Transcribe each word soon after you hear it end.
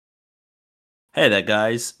Hey there,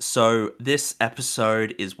 guys. So, this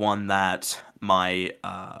episode is one that my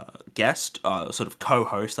guest, sort of co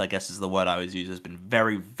host, I guess is the word I always use, has been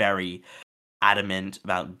very, very adamant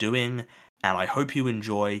about doing. And I hope you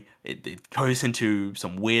enjoy. It goes into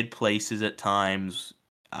some weird places at times.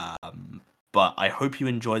 But I hope you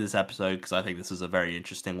enjoy this episode because I think this is a very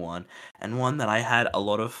interesting one and one that I had a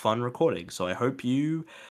lot of fun recording. So, I hope you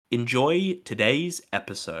enjoy today's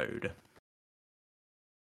episode.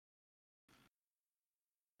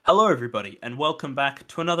 Hello, everybody, and welcome back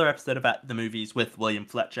to another episode of At the Movies with William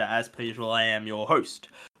Fletcher. As per usual, I am your host,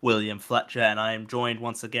 William Fletcher, and I am joined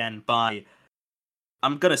once again by,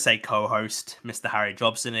 I'm gonna say co-host, Mr. Harry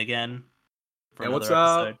Jobson again, for Hey, what's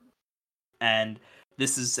another episode. up? And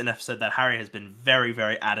this is an episode that Harry has been very,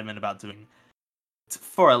 very adamant about doing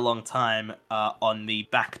for a long time on the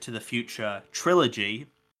Back to the Future trilogy,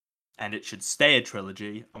 and it should stay a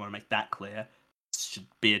trilogy. I want to make that clear. It should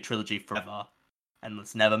be a trilogy forever, and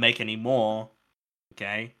let's never make any more.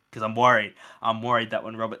 Okay, because I'm worried. I'm worried that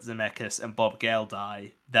when Robert Zemeckis and Bob Gale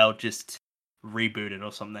die, they'll just reboot it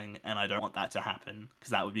or something, and I don't want that to happen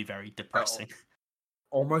because that would be very depressing.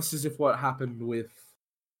 Almost as if what happened with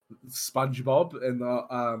SpongeBob and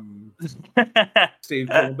Steve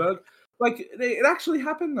Gillenberg. Like it actually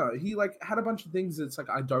happened though. He had a bunch of things that's like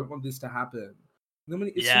I don't want this to happen. And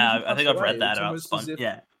then as soon as he I think passed I've away, read that it's about almost as Spon.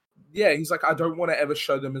 if Yeah, he's like I don't want to ever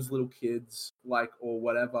show them as little kids, or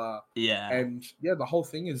whatever. yeah, And yeah, the whole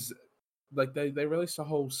thing is like they released a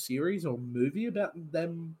whole series or movie about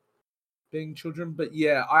them being children. But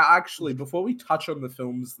yeah, I actually before we touch on the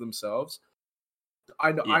films themselves.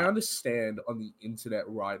 I yeah. understand on the internet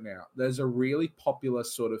right now. There's a really popular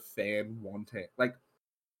sort of fan wanting,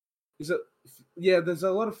 is it? Yeah, there's a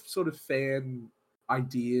lot of sort of fan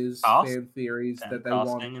ideas, Cast fan theories and that they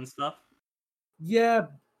want. casting and stuff. Yeah,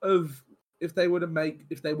 of if they were to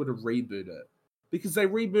reboot it, because they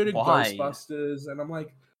rebooted Why? Ghostbusters, and I'm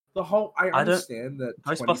like, the whole. I I don't. understand that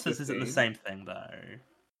Ghostbusters isn't the 2015. same thing though.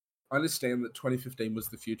 I understand that 2015 was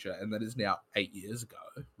the future, and that is now 8 years ago,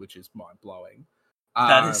 which is mind blowing.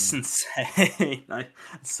 That is insane.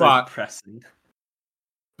 It's so But depressing.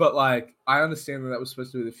 But I understand that was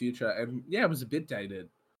supposed to be the future, and yeah, it was a bit dated,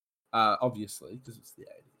 obviously because it's the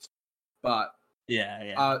 80s. But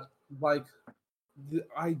Yeah. like,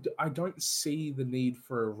 I don't see the need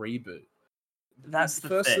for a reboot. That's the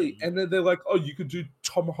Firstly, thing. and then they're like, oh, you could do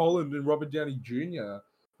Tom Holland and Robert Downey Jr.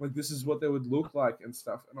 Like this is what they would look like and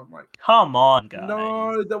stuff, and I'm like, Come on, guys.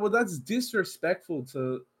 no, that's disrespectful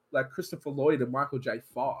to Christopher Lloyd and Michael J.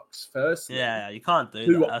 Fox. Firstly, Yeah, you can't do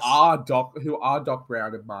who that. are Doc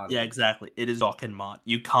Brown and Marty. Yeah, exactly. It is Doc and Marty.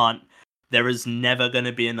 You can't. There is never going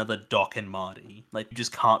to be another Doc and Marty. Like you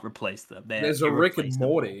just can't replace them. There's a Rick and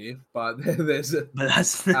Morty, but there's a But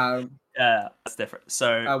that's yeah, that's different.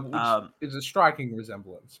 So which is a striking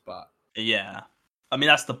resemblance, but yeah, I mean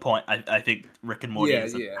that's the point. I think Rick and Morty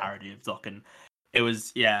is a yeah. parody of Doc, and it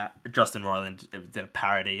was Justin Roiland did a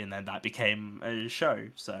parody, and then that became a show.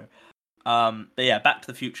 So but yeah, Back to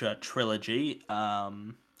the Future trilogy.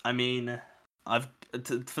 I mean,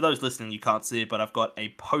 for those listening, you can't see it, but I've got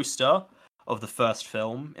a poster of the first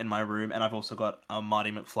film in my room, and I've also got a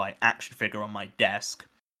Marty McFly action figure on my desk.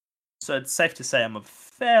 So it's safe to say I'm a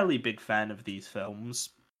fairly big fan of these films,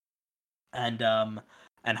 and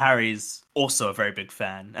Harry's also a very big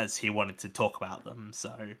fan, as he wanted to talk about them.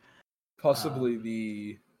 So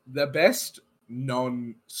possibly the best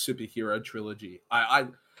non superhero trilogy.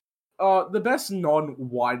 The best non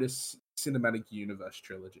widest cinematic universe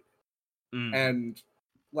trilogy, and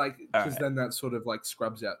because then that sort of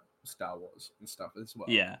scrubs out Star Wars and stuff as well.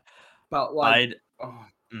 Yeah, but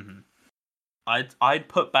I'd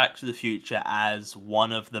put Back to the Future as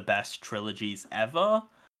one of the best trilogies ever.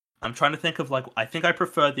 I'm trying to think of I think I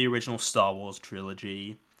prefer the original Star Wars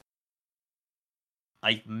trilogy.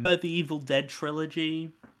 I prefer the Evil Dead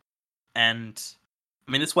trilogy, and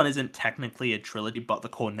I mean this one isn't technically a trilogy, but the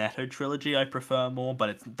Cornetto trilogy I prefer more.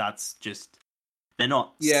 But that's just they're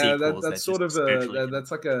not sequels. That's sort of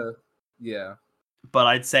that's like a yeah. But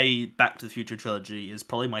I'd say Back to the Future trilogy is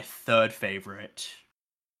probably my third favorite.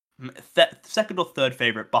 Second or third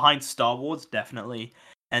favorite behind Star Wars, definitely,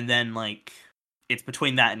 and then it's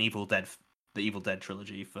between that and the Evil Dead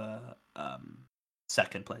trilogy for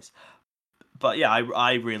second place. But yeah,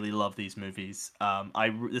 I really love these movies.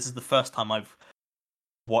 This is the first time I've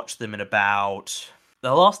watched them in about.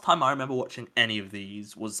 The last time I remember watching any of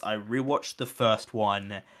these was I rewatched the first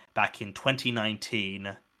one back in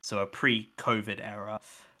 2019, so a pre-COVID era,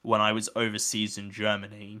 when I was overseas in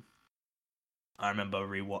Germany. I remember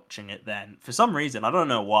rewatching it then. For some reason, I don't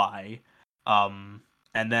know why.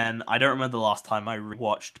 And then I don't remember the last time I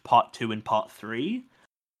rewatched part 2 and part 3.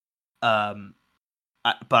 But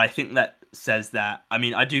I think that says that. I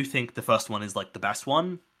mean, I do think the first one is like the best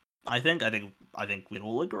one. I think we'd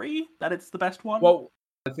all agree that it's the best one. Well,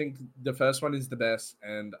 I think the first one is the best,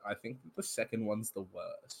 and I think the second one's the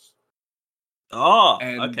worst. Oh,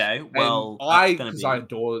 And okay. and Well, I, that's gonna because be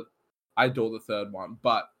I adore the third one,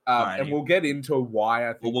 but and alrighty. we'll get into why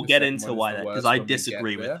I Well, think we'll the get second into one is why the that, because worst I when we get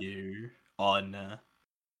disagree with there. you on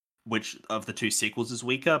which of the two sequels is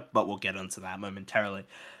weaker, but we'll get into that momentarily.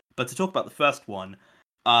 But to talk about the first one,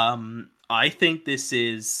 I think this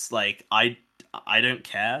is like I don't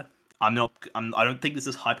care. I don't think this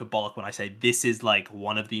is hyperbolic when I say this is like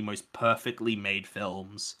one of the most perfectly made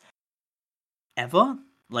films ever.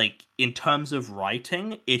 Like in terms of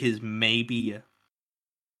writing, it is maybe,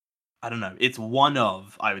 I don't know, it's one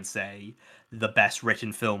of, I would say, the best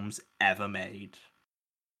written films ever made.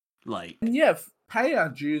 Like And yeah, pay our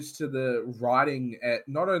dues to the writing at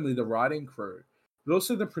not only the writing crew, but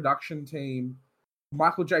also the production team.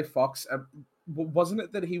 Michael J. Fox, wasn't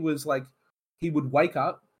it that he was like, he would wake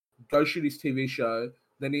up, go shoot his TV show,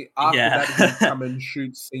 then after that he'd yeah. come and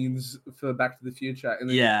shoot scenes for Back to the Future, and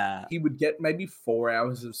then Yeah. he would get maybe 4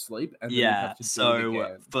 hours of sleep, and then he'd Yeah, have to do it so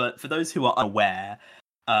again. for those who are unaware,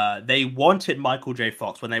 they wanted Michael J.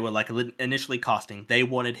 Fox when they were like initially casting. They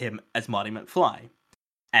wanted him as Marty McFly,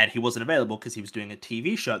 and he wasn't available because he was doing a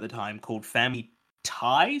TV show at the time called Family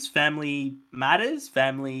Ties, Family Matters,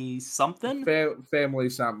 Family something. Family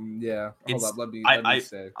something, yeah. Hold It's up, let me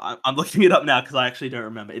say. I'm looking it up now because I actually don't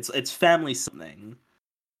remember. It's Family something.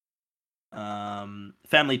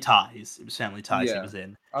 Family Ties. It was Family Ties he Yeah, was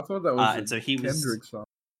in, I thought that was a and so he was. Kendrick song.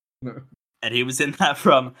 And he was in that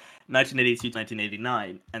from 1982 to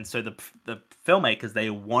 1989. And so the filmmakers, they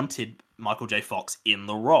wanted Michael J. Fox in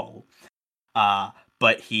the role,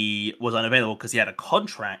 but he was unavailable because he had a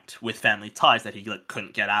contract with Family Ties that he like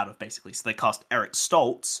couldn't get out of, basically. So they cast Eric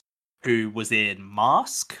Stoltz, who was in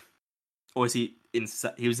Mask, or is he in?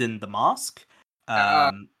 He was in The Mask,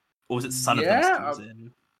 Uh, or was it Son of Things he yeah, was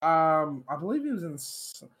in? I believe he was in.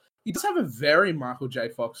 He does have a very Michael J.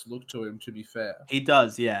 Fox look to him. To be fair, He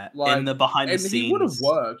does, yeah. In like, the behind the and he would have scenes,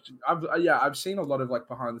 worked. I've seen a lot of like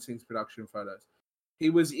behind the scenes production photos. He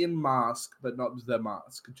was in Mask, but not The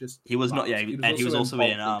Mask. Just he was not, yeah, Mask. He was and he was also in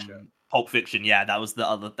also in Pulp Fiction. Pulp Fiction. Yeah, that was the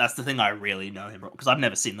other. That's the thing I really know him from, because I've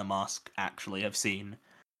never seen The Mask. Actually, I've seen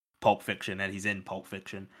Pulp Fiction, and he's in Pulp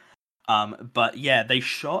Fiction. But yeah, they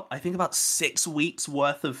shot I think about 6 weeks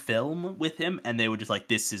worth of film with him, and they were just like,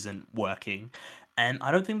 "This isn't working," and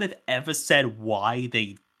I don't think they've ever said why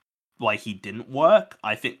he didn't work.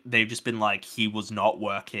 I think they've just been like he was not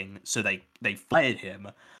working, so they fired him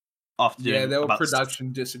after Yeah, doing there were about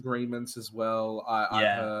production disagreements as well. I've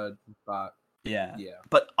yeah. heard, but Yeah. yeah.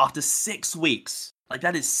 But after 6 weeks, like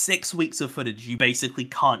that is 6 weeks of footage you basically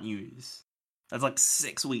can't use. That's like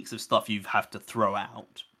 6 weeks of stuff you have to throw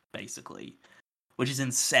out, basically. Which is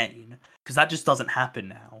insane. Because that just doesn't happen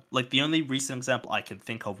now. Like the only recent example I can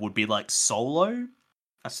think of would be like Solo,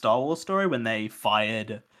 a Star Wars story, when they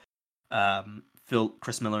fired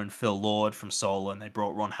Chris Miller and Phil Lord from Solo, and they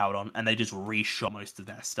brought Ron Howard on, and they just reshot most of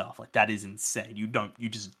their stuff. Like that is insane. You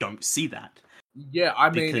just don't see that Yeah, I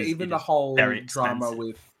mean, because even it the is whole very drama expensive.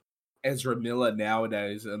 with Ezra Miller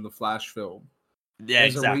nowadays and the Flash film. Yeah,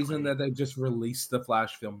 There's a reason exactly. that they just released the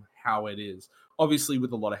Flash film how it is. Obviously,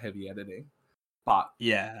 with a lot of heavy editing, but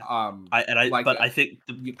Yeah, like but I think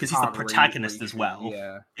you because he's the can't protagonist as reshoot. well.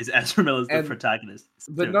 Yeah, Is Ezra Miller's the and protagonist? It's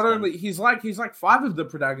but too not expensive. only he's like five of the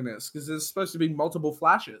protagonists because there's supposed to be multiple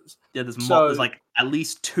Flashes. Yeah, there's So like at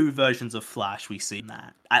least two versions of Flash we see in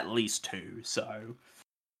that. At least two. So,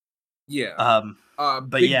 yeah, um,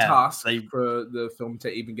 but big yeah, task they for the film to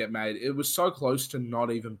even get made. It was so close to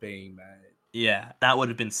not even being made. yeah, that would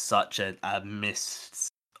have been such a missed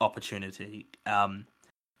opportunity.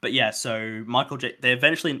 But yeah, so Michael J. They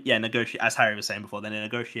eventually negotiate, as Harry was saying before. Then they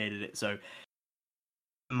negotiated it so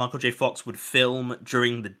Michael J. Fox would film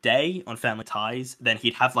during the day on Family Ties, then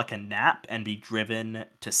he'd have like a nap and be driven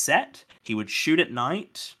to set. He would shoot at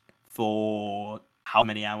night for how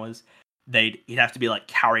many hours? He'd have to be like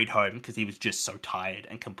carried home because he was just so tired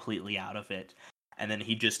and completely out of it. And then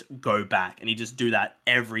he'd just go back and he'd just do that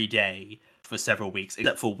every day for several weeks,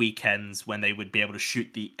 except for weekends when they would be able to shoot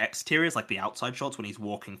the exteriors, like the outside shots when he's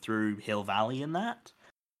walking through Hill Valley and that.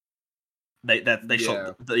 They shot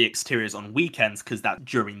Yeah, the exteriors on weekends because that's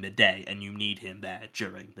during the day, and you need him there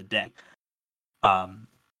during the day. Um,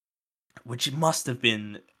 which must have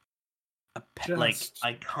been like just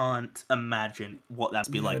I can't imagine what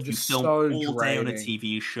that'd be yeah, like. You just film so all day on a draining.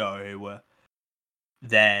 TV show,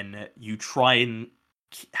 then you try and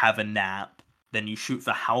have a nap, then you shoot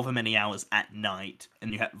for however many hours at night,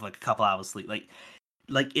 and you have like a couple hours sleep.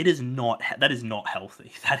 Like it is not that is not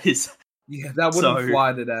healthy. That is Yeah, that wouldn't so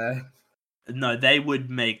fly today. no. They would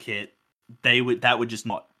make it. That would just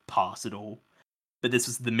not pass at all. But this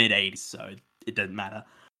was the mid '80s, so it doesn't matter.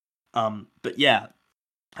 But yeah,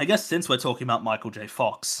 I guess since we're talking about Michael J.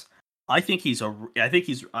 Fox, I think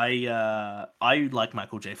I like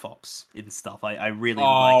Michael J. Fox in stuff. I really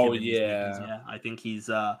like Oh him in these movies. yeah. Yeah, I think he's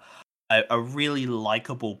a really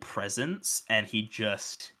likable presence, and he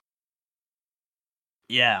just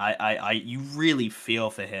you really feel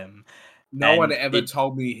for him, No one and ever it.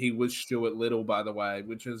 told me he was Stuart Little, by the way,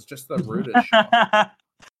 which is just the rudest shot.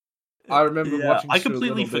 I remember Yeah, watching I Stuart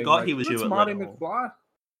completely Little being forgot like, he was "That's Stuart Marty Little. McFly."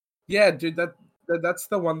 Yeah, dude, that's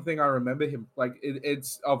the one thing I remember him. Like,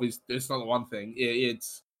 it's obvious. It's not the one thing.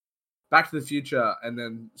 It's Back to the Future, and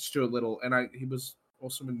then Stuart Little, and he was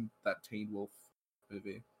also in that Teen Wolf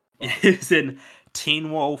movie. He was in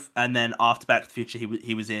Teen Wolf, and then after Back to the Future,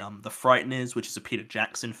 he was in The Frighteners, which is a Peter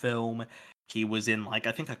Jackson film. He was in like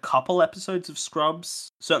I think a couple episodes of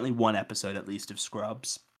Scrubs, certainly one episode at least of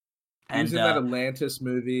Scrubs, He was and in that Atlantis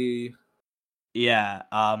movie. yeah,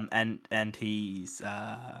 and he's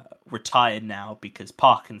retired now because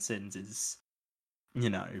Parkinson's is,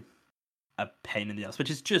 you know, a pain in the ass,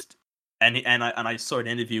 which is just. And I saw an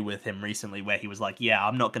interview with him recently where he was like, "Yeah,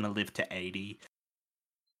 I'm not gonna live to 80."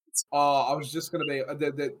 Oh, I was just gonna be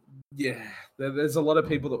yeah. There's a lot of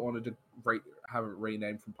people that wanted to have it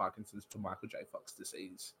renamed from Parkinson's to Michael J. Fox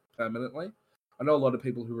disease permanently. I know a lot of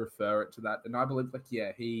people who refer it to that, and I believe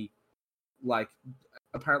he like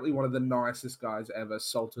apparently one of the nicest guys ever,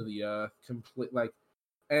 salt of the earth, complete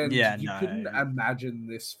and Yeah, you couldn't no, imagine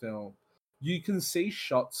this film. You can see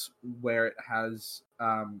shots where it has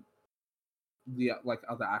the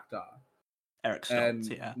other actor Eric Stoltz, and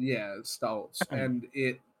yeah. yeah, Stoltz, and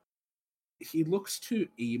he looks too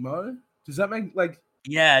emo. Does that make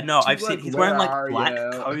Yeah, no, too I've seen he's where wearing like are black you?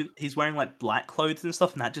 coat. He's wearing like black clothes and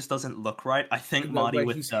stuff, and that just doesn't look right. I think And the Marty way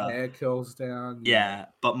with his the hair curls down, yeah. yeah,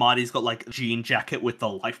 but Marty's got like a jean jacket with the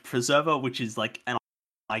life preserver, which is like an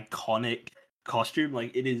iconic costume.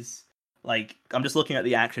 Like it is like I'm just looking at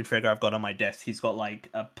the action figure I've got on my desk. He's got like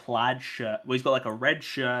a plaid shirt. Well, he's got like a red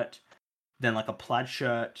shirt, then like a plaid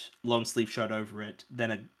shirt, long sleeve shirt over it,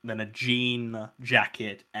 then a jean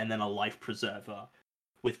jacket, and then a life preserver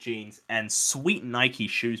with jeans and sweet Nike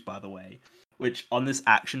shoes, by the way. Which on this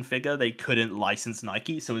action figure they couldn't license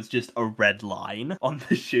Nike, so it's just a red line on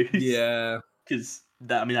the shoes. Yeah. Because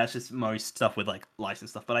that, I mean, that's just most stuff with like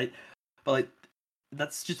licensed stuff. But like,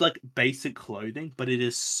 that's just like basic clothing, but it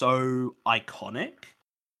is so iconic.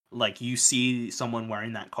 Like you see someone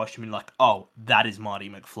wearing that costume and like, oh, that is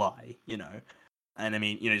Marty McFly, you know. And I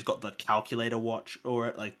mean, you know, he's got the calculator watch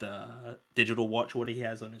or like the digital watch, what he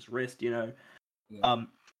has on his wrist, you know. Yeah.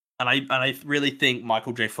 And I really think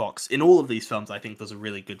Michael J. Fox in all of these films, I think does a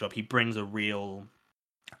really good job. He brings a real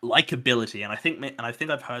likability, and I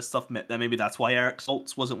think I've heard stuff that maybe that's why Eric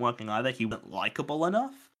Stoltz wasn't working either. He wasn't likable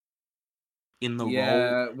enough in the role.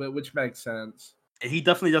 Yeah, which makes sense. He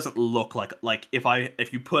definitely doesn't look like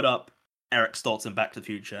if you put up Eric Stoltz in Back to the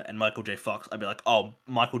Future and Michael J. Fox, I'd be like, oh,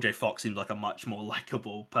 Michael J. Fox seems like a much more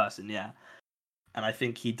likable person, yeah. And I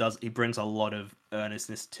think he brings a lot of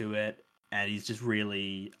earnestness to it, and he's just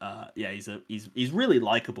really he's really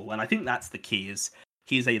likable, and I think that's the key is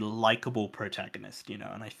he's a likable protagonist, you know,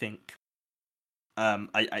 and I think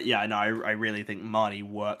I really think Marty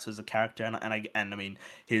works as a character, and I mean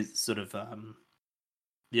his sort of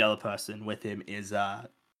the other person with him is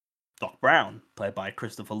Doc Brown, played by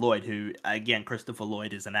Christopher Lloyd, who again Christopher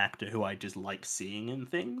Lloyd is an actor who I just like seeing in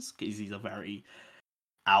things because he's a very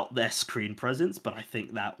out there screen presence, but I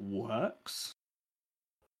think that works.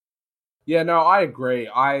 Yeah, no, I agree.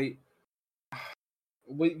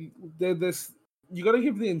 This you got to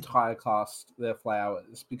give the entire cast their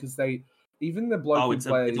flowers because even the bloke it's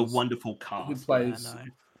a wonderful cast. Who plays yeah,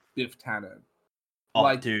 no. Biff Tannen.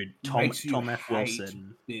 Oh, dude, makes you Tom F. hate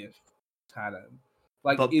Wilson. Biff Tannen.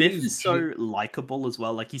 Like, but it Biff is so likable as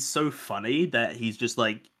well. Like he's so funny that he's just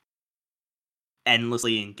like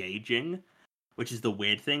endlessly engaging, which is the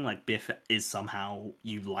weird thing. Like Biff is somehow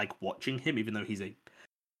you like watching him, even though he's a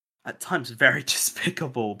at times very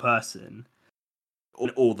despicable person.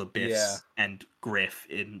 All the Biffs and Griff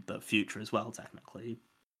in the future as well, technically.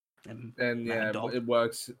 And yeah, it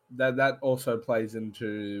works. That also plays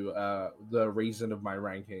into the reason of my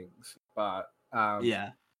rankings. But I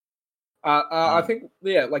think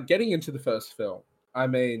like getting into the first film. I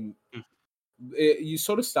mean, you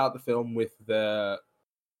sort of start the film with the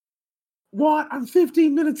what? I'm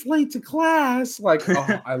 15 minutes late to class. Like,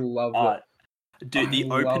 oh, I love it. Dude, the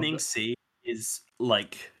opening scene is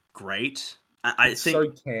like great. I It's think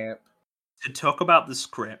so camp. to talk about the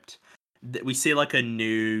script, we see like a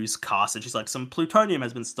newscast, and she's like, some plutonium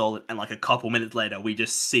has been stolen, and like a couple minutes later, we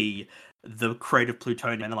just see the crate of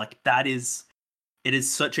plutonium, and like it is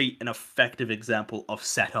such an effective example of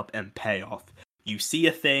setup and payoff. You see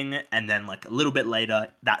a thing, and then like a little bit later,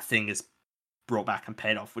 that thing is brought back and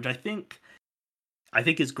paid off, which I think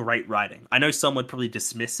is great writing. I know some would probably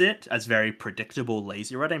dismiss it as very predictable,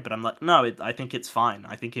 lazy writing, but I'm like, no, I think it's fine.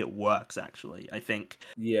 I think it works actually. I think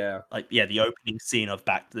Yeah. like yeah, the opening scene of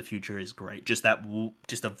Back to the Future is great. Just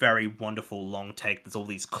a very wonderful long take. There's all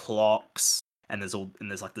these clocks, and there's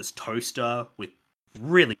like this toaster with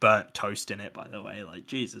really burnt toast in it. By the way, like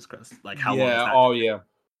Jesus Christ, like how long is Yeah. that? Oh yeah.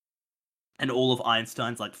 And all of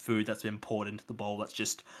Einstein's like food that's been poured into the bowl that's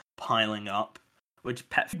just piling up, which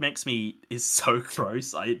pet food makes me is so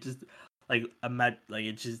gross. I just like imagine like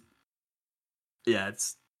it just yeah,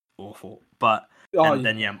 it's awful. But Oh and yeah.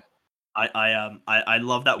 then yeah, I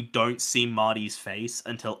love that we don't see Marty's face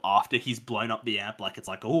until after he's blown up the amp. Like it's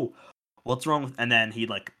like, oh, what's wrong with? And then he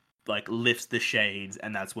like lifts the shades,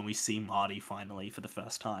 and that's when we see Marty finally for the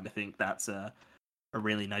first time. I think that's a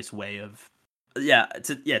really nice way of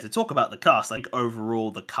to talk about the cast. I think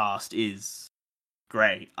overall the cast is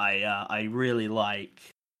great. I really like.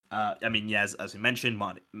 I mean, yeah, as we mentioned,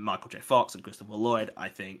 Michael J. Fox and Christopher Lloyd. I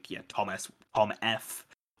think Tom F.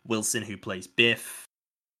 Wilson, who plays Biff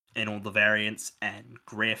in all the variants, and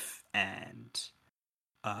Griff and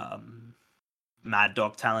um, Mad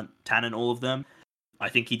Dog Tannen, all of them. I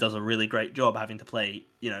think he does a really great job having to play,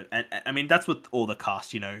 and I mean that's with all the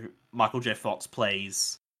cast. Michael J. Fox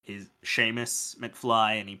plays his Seamus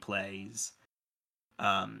McFly, and he plays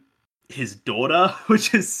um his daughter,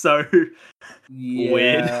 which is so weird.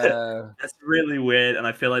 Yeah. That's really weird, and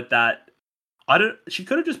I feel like that. I don't. She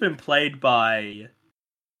could have just been played by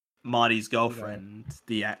Marty's girlfriend,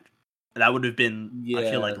 the act. That would have been, I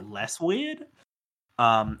feel like, Yeah. less weird.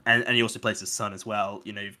 And he also plays his son as well.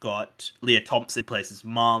 You've got Leah Thompson plays his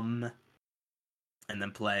mum, and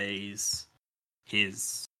then plays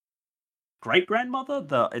his great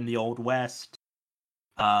grandmother, in the Old West.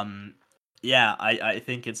 Yeah, I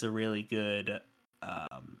think it's a really good.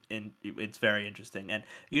 And it's very interesting. And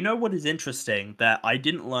you know what is interesting that I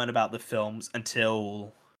didn't learn about the films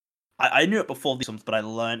until I knew it before these films, but I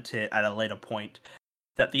learned it at a later point.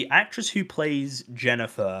 That the actress who plays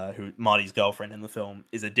Jennifer, who Marty's girlfriend in the film,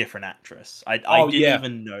 is a different actress. I Oh didn't yeah.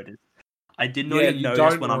 even notice. I did not Yeah, even you notice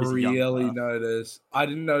don't when I was really younger. notice. I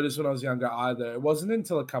didn't notice when I was younger either. It wasn't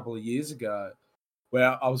until a couple of years ago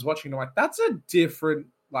where I was watching. I'm like, that's a different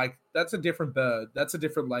bird. That's a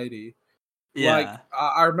different lady. Like, Yeah,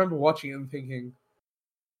 I remember watching it and thinking,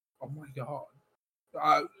 oh my god.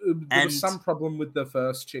 There was and some problem with the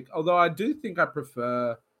first chick, although I do think I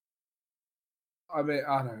prefer. I mean,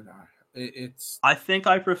 I don't know. It's I think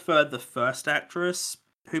I prefer the first actress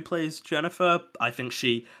who plays Jennifer. I think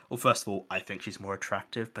well, first of all, I think she's more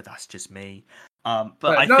attractive, but that's just me. But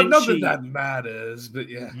I but think not that that matters. But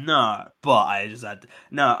yeah, no, but I just had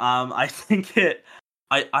no. I think it.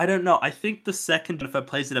 I don't know. I think the second Jennifer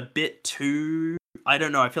plays it a bit too. I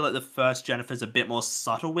don't know. I feel like the first Jennifer's a bit more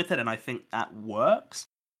subtle with it, and I think that works.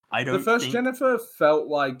 I the don't first think. Jennifer felt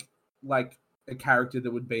like a character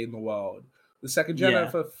that would be in the world. The second Yeah,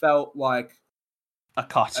 Jennifer felt like a a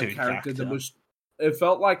cartoon character that character. was. It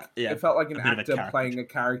felt like Yeah, an a bit of a actor caricature. playing a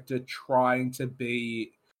character trying to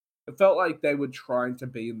be. It felt like they were trying to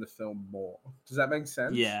be in the film more. Does that make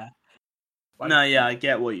sense? Yeah. Like, No, yeah, I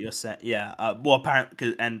get what you're saying. Yeah. Well,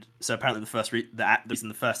 apparently, and so apparently, the reason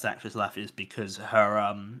the first actress left is because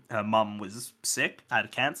her mum was sick,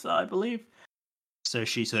 had cancer, I believe. So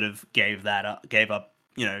she sort of gave up.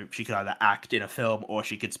 She could either act in a film or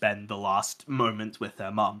she could spend the last moments with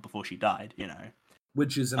her mum before she died.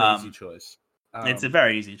 which is an easy Um, choice. it's a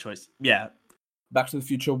very easy choice. Yeah. Back to the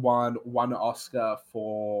Future won one Oscar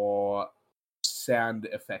for sound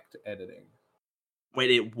effect editing. Wait,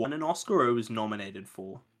 it won an Oscar or it was nominated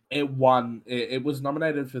for? It won. It was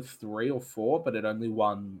nominated for 3 or 4, but it only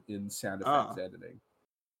won in sound effects Ah. editing.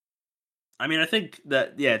 I mean, I think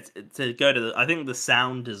that to go to I think the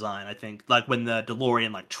sound design. I think like when the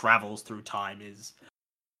DeLorean like travels through time is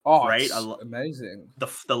Oh, great. it's amazing.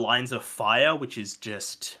 The lines of fire, which is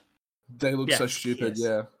just They look so yes stupid. kiss.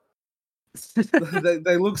 Yeah,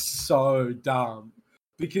 they look so dumb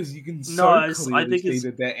because you can No, so I clearly think see it's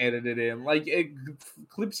that they're edited in. Like it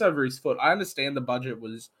clips over his foot. I understand the budget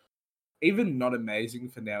was even not amazing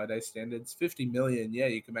for nowadays standards. 50 million. Yeah,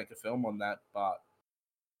 you can make a film on that, but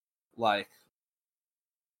like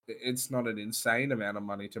it's not an insane amount of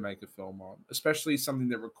money to make a film on, especially something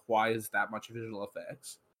that requires that much visual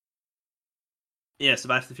effects. Yeah, so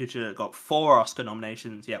Back to the Future got 4 Oscar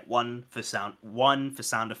nominations. Yeah, one for sound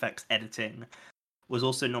effects editing. Was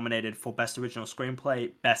also nominated for Best Original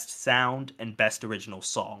Screenplay, Best Sound, and Best Original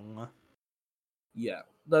Song. Yeah,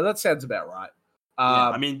 no, that sounds about right. Yeah,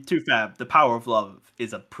 I mean, to be fair, "The Power of Love"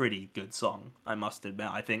 is a pretty good song, I must admit.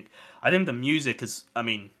 I think the music is. I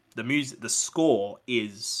mean, the score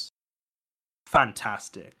is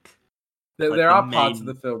fantastic. Like There the are parts of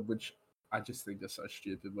the main, film which I just think are so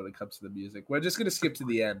stupid when it comes to the music. We're just gonna skip to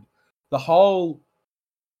the end. The whole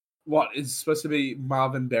what is supposed to be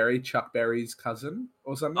Marvin Berry, Chuck Berry's cousin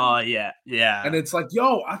or something, oh yeah, and yeah. it's like,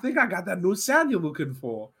 yo, I think I got that new sound you're looking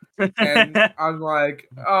for, and I'm like,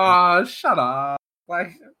 ah, shut up.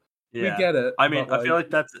 Like, we Yeah. get it, I mean, but I feel like,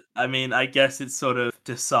 like that's. I mean, I guess it's sort of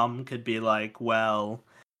to some could be like, well,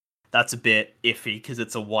 that's a bit iffy because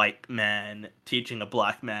it's a white man teaching a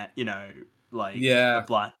black man, like a yeah.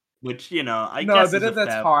 black, which I No, guess but is a at that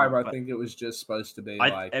fair time, point. I But think it was just supposed to be I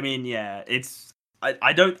like, mean, yeah, it's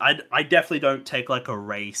I definitely don't take like a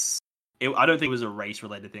race. I don't think it was a race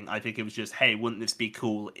related thing. I think it was just, hey, wouldn't this be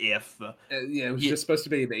cool if? yeah, it was Yeah, just supposed to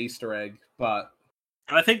be an Easter egg, but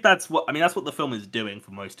and I think that's what the film is doing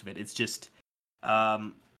for most of it. It's just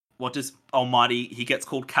um. What does Almighty? He gets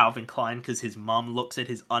called Calvin Klein because his mum looks at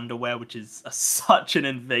his underwear, which is such an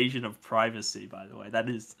invasion of privacy. By the way, that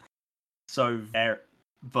is so very.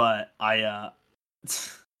 But I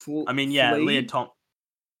mean, yeah, Leah flee. Tom.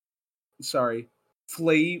 Sorry,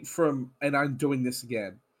 flee from, and I'm doing this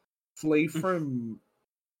again. Flee from,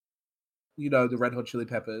 the Red Hot Chili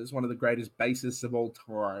Peppers, one of the greatest bassists of all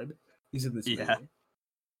time. He's in this Yeah, movie.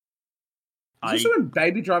 He's also I in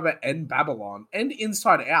Baby Driver and Babylon and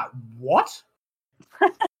Inside Out. What?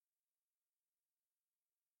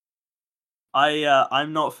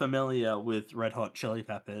 I'm not familiar with Red Hot Chili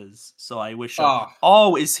Peppers, so I wish. Ah,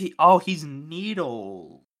 Oh, is he? Oh, he's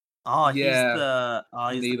Needle. Oh, yeah, he's the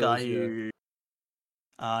guy Needles. Yeah, who.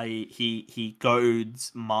 He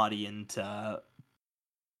goads Marty into.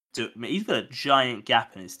 He's got a giant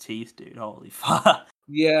gap in his teeth, dude. Holy fuck!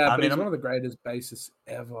 yeah, I but mean, he's one of the greatest bassists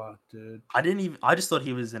ever, dude. I didn't even. I just thought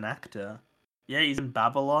he was an actor. Yeah, he's in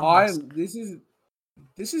Babylon. I That's.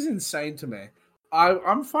 this is insane to me.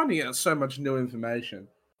 I'm finding out so much new information.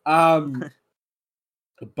 Um,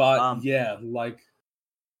 but Um. yeah, like,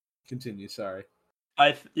 continue. Sorry.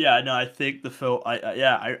 Yeah. No. I think the film.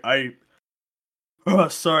 Yeah. Oh,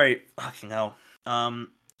 sorry. Fucking hell.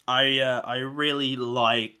 Um, I really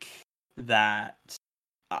like that.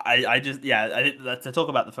 I just to talk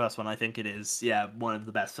about the first one. I think it is one of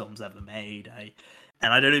the best films ever made.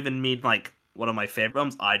 And I don't even mean like one of my favorite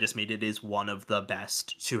films. I just mean it is one of the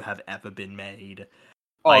best to have ever been made.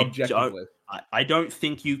 Oh, I don't. objectively. I don't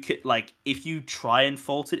think you could like if you try and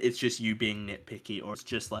fault it, it's just you being nitpicky, or it's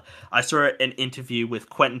just like I saw an interview with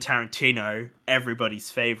Quentin Tarantino,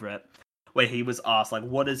 everybody's favorite, where he was asked like,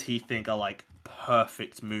 what does he think are like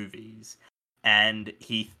perfect movies, and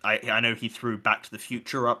I know he threw Back to the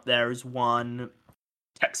Future up there as one,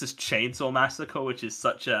 Texas Chainsaw Massacre, which is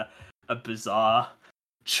such a bizarre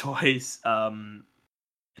choice. I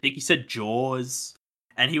think he said Jaws,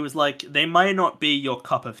 and he was like, they might not be your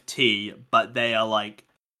cup of tea, but they are like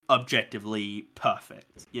objectively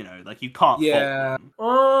perfect. Like you can't fault Yeah. them.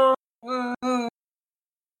 Oh,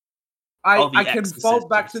 I The can Exorcist, fault you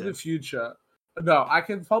Back to the said. Future. No, I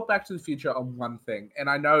can fault Back to the Future on one thing, and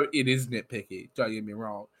I know it is nitpicky. Don't get me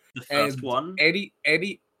wrong. The first And one,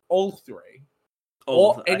 all three,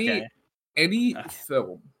 all or okay. any Okay.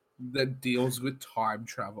 film that deals with time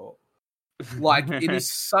travel, like it is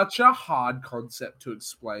such a hard concept to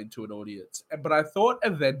explain to an audience. But I thought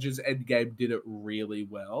Avengers Endgame did it really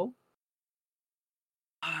well.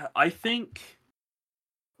 I think.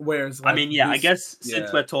 Whereas, I like mean, yeah. I this, guess since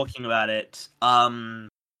yeah, we're talking about it,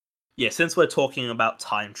 since we're talking about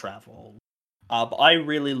time travel, but I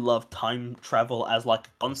really love time travel as like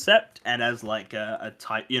a concept and as like a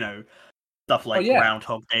type, stuff oh like yeah,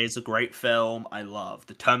 Groundhog Day is a great film. I love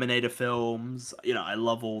the Terminator films. I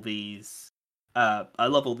love all these. I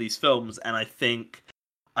love all these films, and I think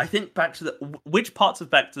Back to the which parts of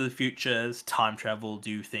Back to the Future's time travel do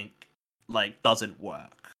you think like doesn't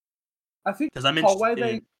work? I think Because I'm the whole interested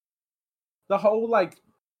way in. the whole like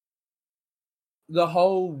the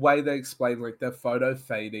whole way they explain like their photo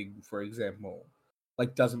fading, for example,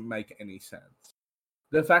 like doesn't make any sense.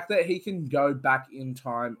 The fact that he can go back in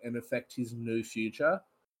time and affect his new future,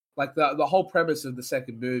 like the whole premise of the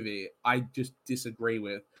second movie, I just disagree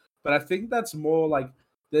with. But I think that's more like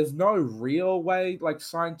there's no real way, like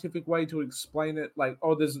scientific way to explain it. Like,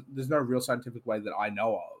 oh, there's no real scientific way that I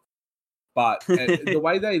know of. But the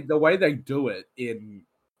way they do it in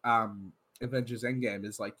Avengers Endgame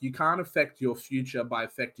is like you can't affect your future by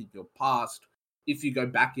affecting your past if you go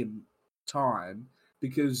back in time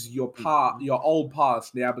because your old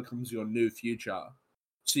past now becomes your new future.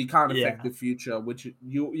 So you can't affect the future, which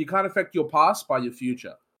you can't affect your past by your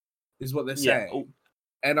future, is what they're saying.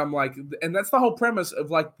 And I'm like, and that's the whole premise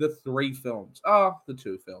of like the 3 films. The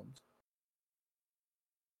 2 films.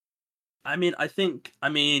 I mean,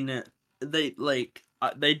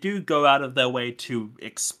 they do go out of their way to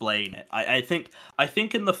explain it. I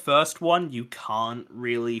think in the first one you can't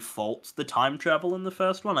really fault the time travel in the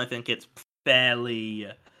first one. I think it's fairly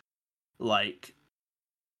like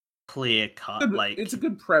clear cut. Like it's a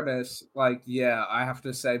good premise. Like, yeah, I have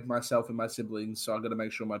to save myself and my siblings, so I'm gonna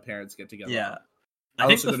make sure my parents get together. Yeah, I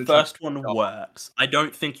think the first one works. I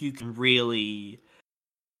don't think you can really,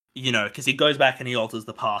 because he goes back and he alters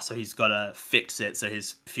the past, so he's got to fix it so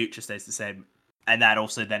his future stays the same, and that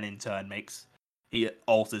also then in turn he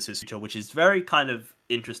alters his future, which is very kind of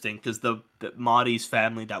interesting because the Marty's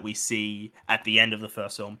family that we see at the end of the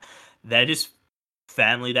first film, they're just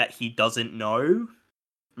family that he doesn't know.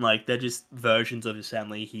 Like, they're just versions of his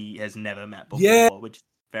family he has never met before, which is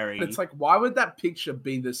very... It's like, why would that picture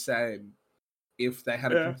be the same if they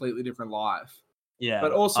had a completely different life? Yeah.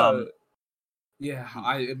 But also,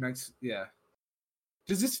 it makes... Yeah.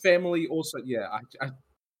 Does this family also... Yeah,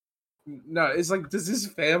 no, it's like, does this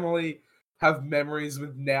family have memories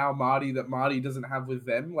with now Marty that Marty doesn't have with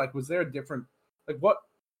them? Like, was there a different... Like, what...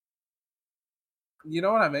 You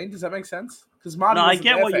know what I mean? Does that make sense? Because Marty wasn't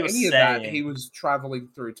there for any of that. He was traveling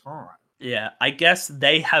through time. Yeah, I guess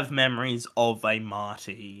they have memories of a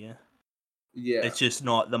Marty. Yeah. It's just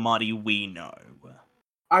not the Marty we know.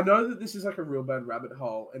 I know that this is like a real bad rabbit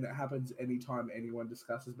hole, and it happens anytime anyone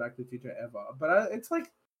discusses Back to the Future ever. But it's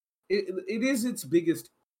like, it is its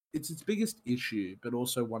biggest issue, but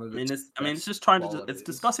also one of its it's just it's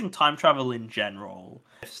discussing time travel in general.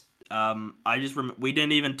 I just we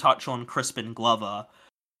didn't even touch on Crispin Glover,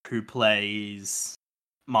 who plays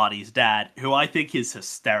Marty's dad, who I think is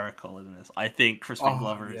hysterical in this. I think Crispin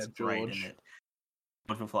Glover is great in it.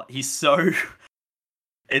 He's so...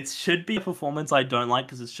 It should be a performance I don't like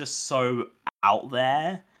because it's just so out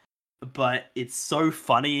there, but it's so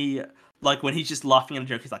funny. Like, when he's just laughing at a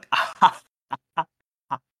joke, he's like,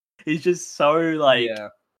 he's just so, like... Yeah.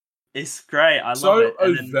 It's great. I love it. So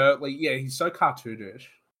overtly, he's so cartoonish.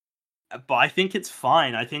 But I think it's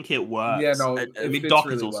fine. I think it works. Yeah, no, I mean, Doc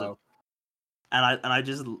really is also... Well. And I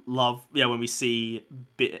just love, when we see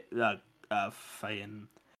Faye and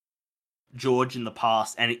George in the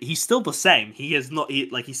past, and he's still the same. He's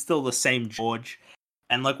still the same George.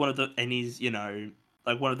 And like one of the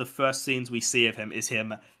first scenes we see of him is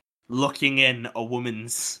him looking in a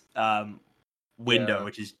woman's window,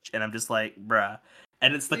 and I'm just like, bruh.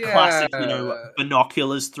 And it's the classic,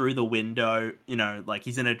 binoculars through the window, like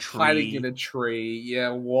he's in a tree. Hiding in a tree.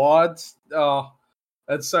 Yeah, what? Oh,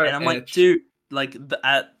 that's so And I'm like, dude,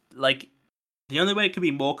 the only way it could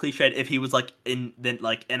be more cliched if he was in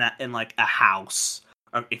a house,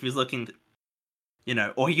 or if he's looking,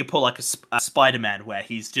 or he could pull like a Spider-Man where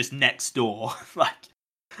he's just next door, that's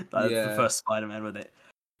the first Spider-Man with it.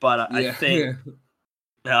 But I think,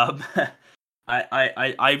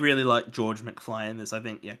 I really like George McFly in this. I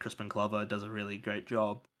think Crispin Glover does a really great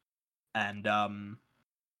job, and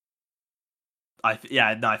I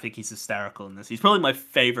think he's hysterical in this. He's probably my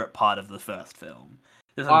favorite part of the first film.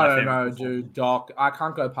 I don't know, dude. Doc, I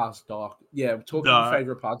can't go past Doc. Yeah, talking about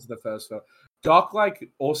favorite parts of the first film. Doc,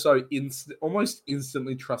 also almost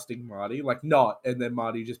instantly trusting Marty, not, and then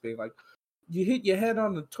Marty just being like, "You hit your head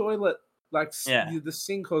on the toilet, the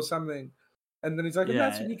sink or something," and then he's like, "And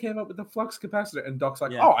that's when you came up with the flux capacitor," and Doc's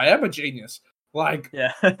like, "Oh, I am a genius." I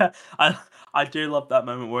do love that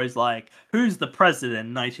moment where he's like, "Who's the president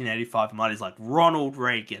in 1985?" And Marty's like, "Ronald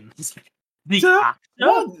Reagan." He's like, "The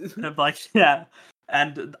actor?" And I'm like, "Yeah."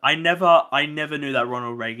 And I never knew that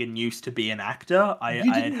Ronald Reagan used to be an actor.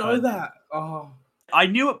 You didn't know that? Oh. I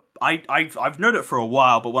knew it. I've known it for a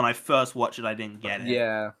while, but when I first watched it, I didn't get it.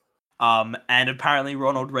 Yeah. And apparently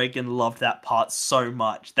Ronald Reagan loved that part so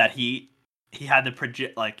much that he had the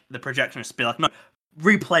projectionist be like, "No,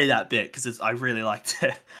 replay that bit because I really liked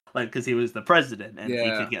it." Because he was the president and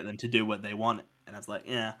he could get them to do what they wanted. And I was like,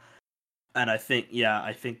 yeah. And I think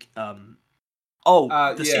the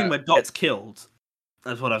scene where Doc gets killed.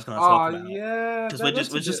 That's what I was going to talk about. Yeah, because we're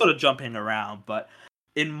just sort of jumping around. But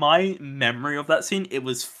in my memory of that scene, it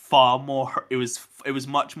was far more. It was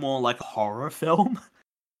much more like a horror film.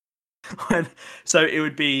 So it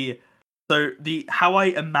would be how I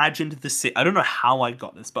imagined the scene. I don't know how I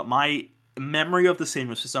got this, but my memory of the scene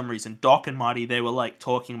was for some reason Doc and Marty, they were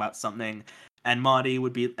talking about something, and Marty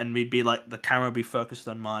would be, and we'd be like, the camera would be focused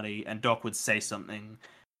on Marty, and Doc would say something,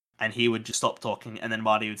 and he would just stop talking, and then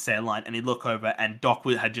Marty would say a line, and he'd look over, and Doc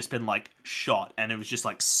had just been like shot, and it was just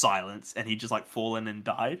like silence, and he'd just like fallen and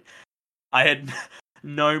died. I had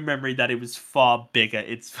no memory that it was far bigger.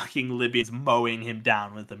 It's fucking Libby's mowing him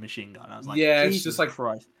down with the machine gun. I was like, yeah, Jesus it's just like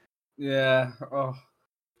Christ. Yeah. Oh.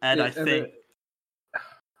 And I think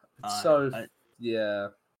yeah.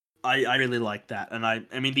 I really like that, and I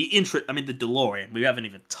mean the DeLorean. We haven't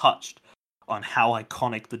even touched on how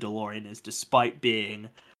iconic the DeLorean is, despite being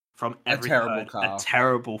from every terrible car. a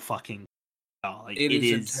terrible fucking car. Like it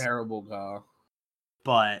is a terrible car,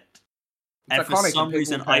 but it's and for some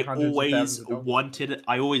reason I always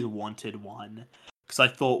wanted one. Because I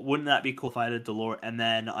thought, wouldn't that be cool if I had a DeLorean? And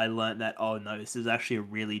then I learned that, oh no, this is actually a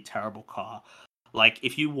really terrible car. Like,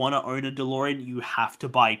 if you want to own a DeLorean, you have to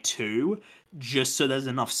buy two, just so there's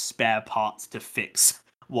enough spare parts to fix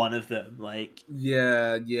one of them. Like,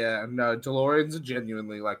 yeah, no, DeLoreans are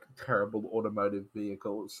genuinely like terrible automotive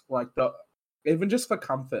vehicles. Like even just for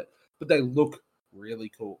comfort, but they look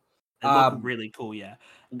really cool. They look really cool, yeah.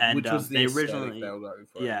 And which was the they originally, they were going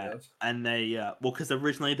for, yeah, and they because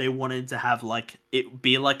originally they wanted to have like it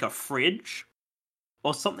be like a fridge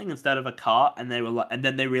or something instead of a car, and they were like, and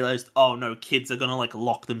then they realized, oh no, kids are gonna like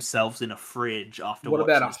lock themselves in a fridge after. What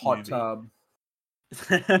watching about a this hot movie. tub?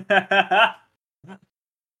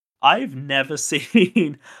 I've never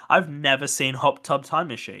seen Hot Tub Time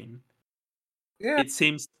Machine. Yeah, it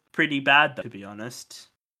seems pretty bad though, to be honest.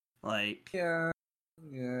 Like, yeah,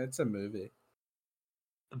 it's a movie.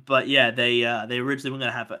 But yeah, they originally were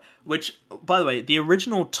gonna have it. Which, by the way, the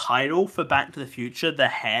original title for Back to the Future, the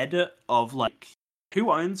head of like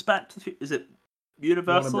who owns Back to the Future? Is it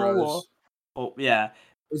Universal or yeah?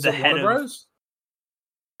 Is the it head Warner Bros?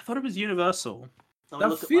 I thought it was Universal.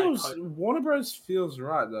 That feels Warner Bros. Feels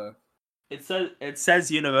right though. It says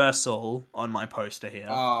Universal on my poster here.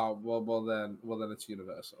 Oh well then it's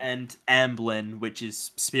Universal. And Amblin, which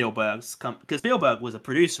is Spielberg's because Spielberg was a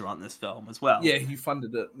producer on this film as well. Yeah, he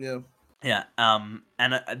funded it. Yeah. Yeah. And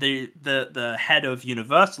the head of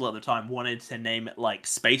Universal at the time wanted to name it like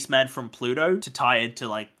Spaceman from Pluto to tie into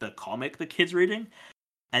like the comic the kids reading.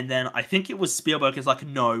 And then I think it was Spielberg is like,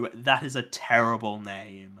 no, that is a terrible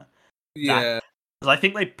name. Yeah. Because I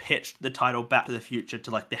think they pitched the title Back to the Future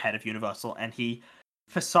to like the head of Universal, and he,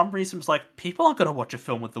 for some reason, was like, people aren't gonna watch a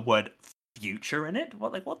film with the word future in it.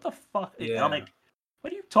 What the fuck? Yeah. And I'm like,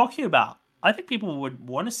 what are you talking about? I think people would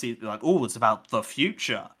want to see like, oh, it's about the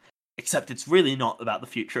future. Except it's really not about the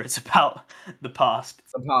future. It's about the past.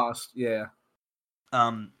 The past, yeah.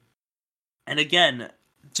 And again,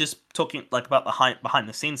 just talking like about the behind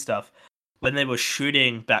the scenes stuff. When they were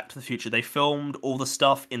shooting Back to the Future, they filmed all the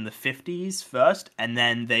stuff in the 50s first, and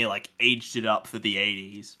then they like aged it up for the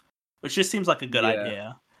 80s, which just seems like a good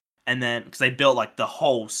idea. And then because they built like the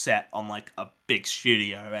whole set on like a big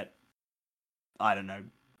studio at, I don't know,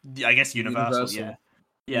 I guess Universal.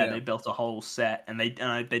 Yeah, they built a whole set, and they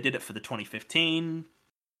did it for the 2015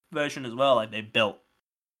 version as well. Like they built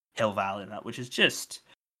Hill Valley and that, which is just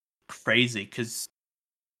crazy because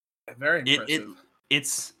very impressive.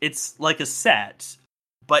 It's like a set,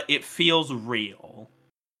 but it feels real.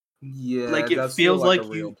 Yeah, like it feels like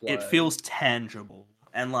it feels tangible,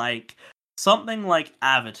 and like something like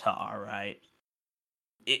Avatar, right?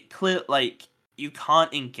 It clear like you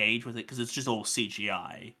can't engage with it because it's just all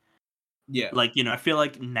CGI. Yeah, like I feel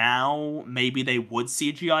like now maybe they would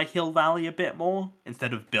CGI Hill Valley a bit more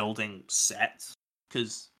instead of building sets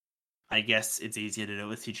because I guess it's easier to do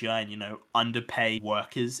with CGI and underpay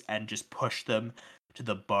workers and just push them to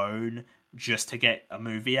the bone just to get a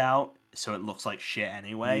movie out so it looks like shit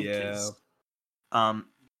anyway.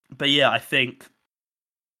 But yeah, I think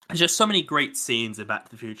there's just so many great scenes in Back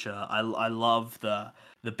to the Future. I love the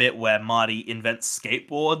bit where Marty invents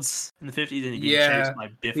skateboards in the 50s and he gets chased by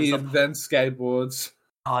Biff. He invents skateboards.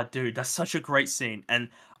 Oh, dude, that's such a great scene. And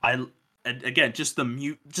again, just the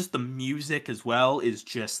music as well is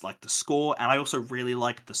just like the score, and I also really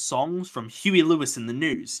like the songs from Huey Lewis in the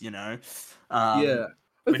News. I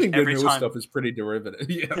think the newest stuff is pretty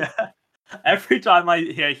derivative. Yeah. Every time I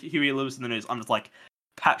hear Huey Lewis in the News, I'm just like,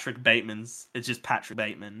 it's just Patrick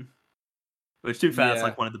Bateman. Which, to be fair, it's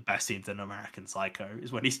like one of the best scenes in American Psycho,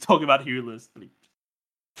 is when he's talking about Huey Lewis and he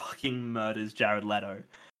fucking murders Jared Leto.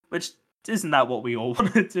 Which, isn't that what we all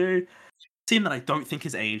want to do? Scene that I don't think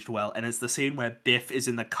is aged well, and it's the scene where Biff is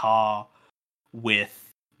in the car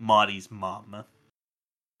with Marty's mum.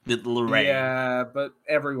 With Lorraine. Yeah, but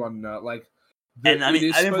everyone knows, like,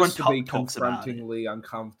 everyone to be confrontingly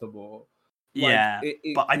uncomfortable. Yeah,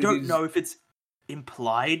 but I don't know if it's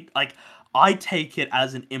implied. Like, I take it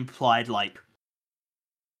as an implied, like,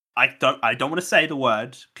 I don't want to say the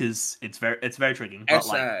word because it's very tricky. But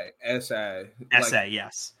essay, essay,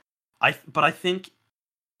 yes. But I think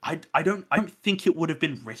I don't think it would have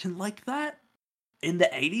been written like that in the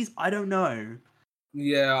 80s. I don't know.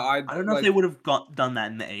 Yeah, I don't know if they would have done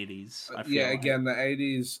that in the 80s. I feel again, the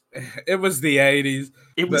 80s. It was the 80s.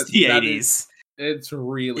 it was the 80s. It's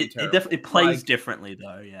really It terrible. definitely plays differently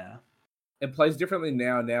though. Yeah, it plays differently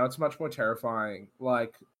now. Now it's much more terrifying.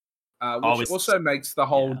 Which also makes the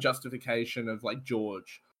whole justification of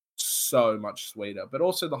George so much sweeter. But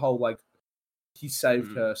also the whole he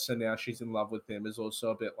saved her, so now she's in love with him is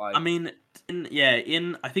also a bit I mean,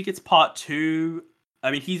 in I think it's part 2. I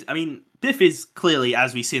mean, Biff is clearly,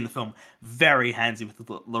 as we see in the film, very handsy with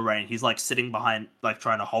Lorraine. He's sitting behind,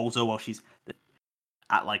 trying to hold her while she's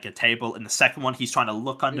at a table. In the second one, he's trying to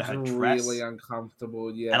look under her dress. Really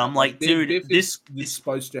uncomfortable, yeah. And I'm dude, Biff is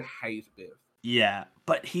supposed to hate Biff. Yeah,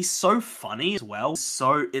 but he's so funny as well.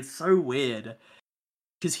 So it's so weird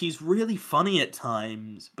because he's really funny at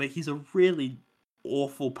times, but he's a really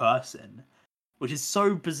awful person, which is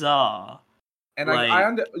so bizarre. And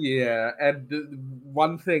and the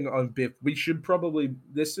one thing on Biff, we should probably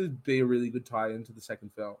this would be a really good tie into the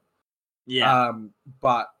second film. Yeah.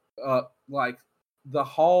 But the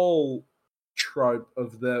whole trope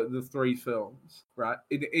of the 3 films, right?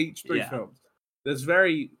 In each 3 films, there's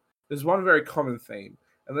one very common theme,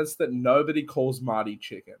 and that's that nobody calls Marty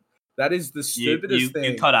chicken. That is the stupidest thing.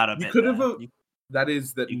 You cut out a bit. That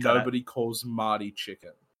is that nobody calls Marty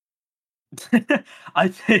chicken. I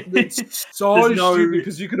think it's so stupid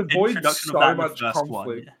because you could avoid so much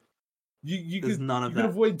conflict. You could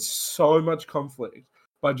avoid so much conflict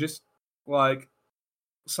by just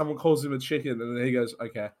someone calls him a chicken and then he goes,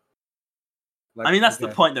 okay. I mean, that's the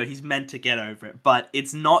point though. He's meant to get over it, but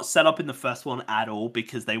it's not set up in the first one at all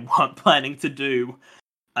because they weren't planning to do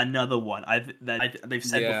another one. They've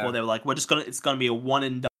said before they were it's gonna be a one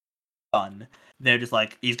and done. They're just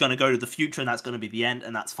he's gonna go to the future and that's gonna be the end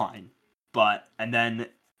and that's fine. And then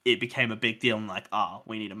it became a big deal and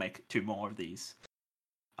we need to make 2 more of these.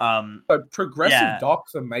 So progressive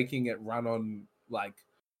docs are making it run on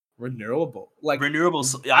renewable.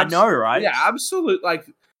 Renewables. I know, right? Yeah, absolute.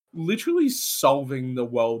 Literally solving the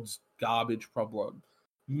world's garbage problem.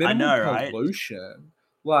 Minimal pollution.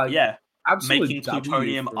 Right? Absolute making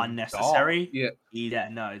plutonium unnecessary. Yeah,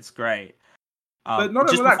 no, it's great. But not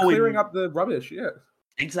only that, clearing up the rubbish. Yeah.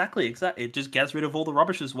 Exactly. It just gets rid of all the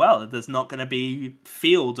rubbish as well. There's not going to be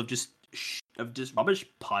fields of just rubbish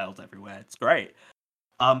piled everywhere. It's great.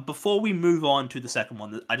 Before we move on to the second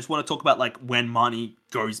one, I just want to talk about when Marty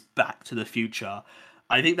goes back to the future.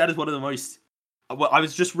 I think that is one of the most. I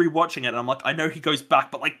was just rewatching it, and I'm I know he goes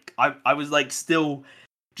back, but I was still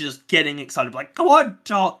just getting excited. Come on,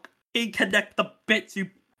 Doc, connect the bits, you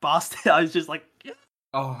bastard. I was just yeah.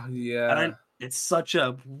 Oh yeah. And it's such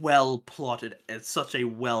a well-plotted, it's such a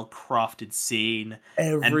well-crafted scene.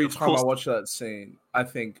 Every time I watch that scene, I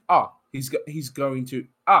think, he's going to,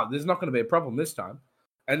 there's not going to be a problem this time.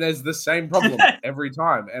 And there's the same problem every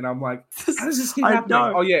time. And I'm how does this keep happening?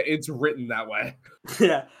 Oh yeah, it's written that way.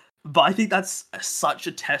 Yeah. But I think that's such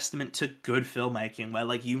a testament to good filmmaking, where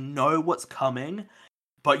you know what's coming,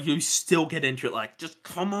 but you still get into it just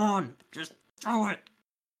come on, just do it.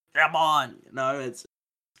 Come on. It's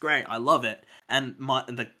great. I love it. And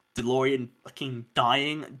the DeLorean fucking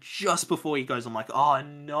dying just before he goes, I'm oh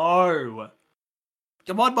no.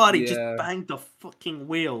 Come on, buddy, just bang the fucking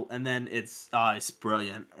wheel. And then it's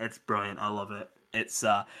brilliant. It's brilliant. I love it. It's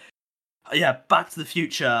Back to the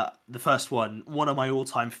Future, the first one of my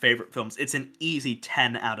all-time favorite films. It's an easy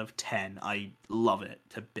 10 out of 10. I love it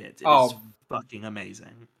to bits. It is fucking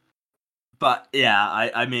amazing. But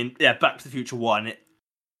I mean, Back to the Future 1,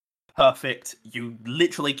 perfect. You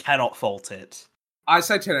literally cannot fault it. I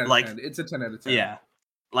say 10 out of 10. It's a 10 out of 10. Yeah.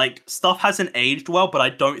 Stuff hasn't aged well, but I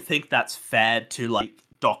don't think that's fair to,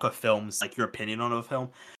 dock a film's, your opinion on a film.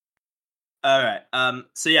 Alright,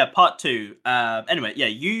 so part 2. Anyway,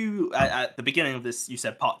 you, at the beginning of this, you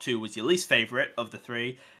said part 2 was your least favorite of the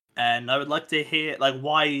 3, and I would like to hear,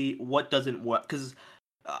 what doesn't work, because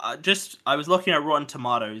I was looking at Rotten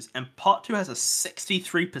Tomatoes, and part 2 has a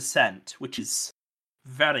 63%, which is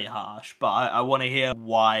very harsh, but I want to hear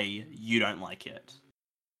why you don't like it.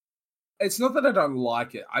 It's not that I don't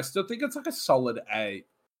like it. I still think it's a solid 8.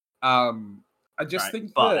 I just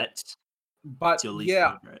think that... But it's your least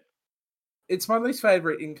favorite. It's my least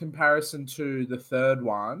favorite in comparison to the third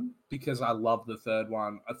one, because I love the third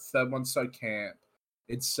one. A third one's so camp.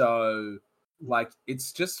 It's so...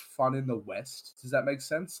 it's just fun in the West. Does that make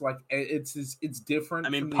sense? It's different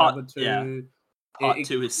from the other 2. Yeah. Part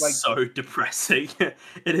 2 is so depressing.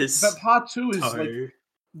 It is. But part 2 is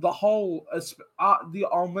the whole the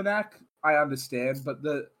almanac, I understand, but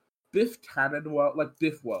the Biff Tannen world, like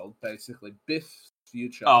Biff world, basically Biff's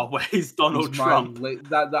future. Oh, where he's Donald Trump.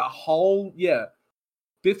 That whole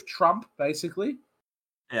Biff Trump, basically.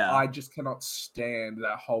 Yeah. I just cannot stand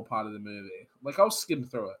that whole part of the movie. Like, I'll skim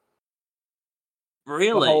through it.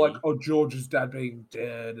 Really? The whole, George's dad being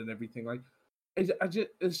dead and everything. Like,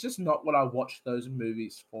 it's just not what I watch those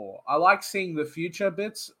movies for. I like seeing the future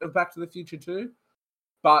bits of Back to the Future too,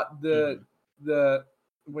 but the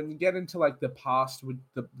when you get into, like, the past with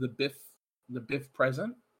the Biff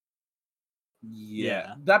present,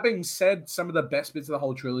 yeah. That being said, some of the best bits of the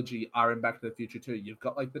whole trilogy are in Back to the Future too. You've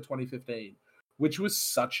got, like, the 2015, which was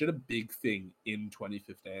such a big thing in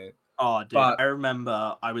 2015. Oh, dude! I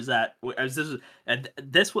remember this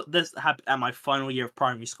happened at my final year of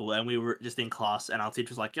primary school, and we were just in class, and our teacher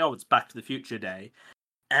was like, "Yo, it's Back to the Future Day,"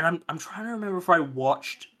 and I'm trying to remember if I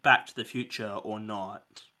watched Back to the Future or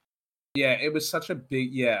not. Yeah, it was such a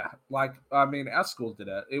big Like, I mean, our school did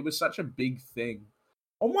it. It was such a big thing.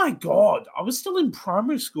 Oh my god, I was still in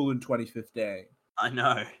primary school in 2015. I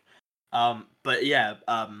know, but yeah,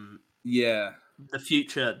 the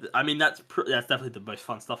future. I mean, that's definitely the most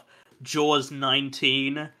fun stuff. Jaws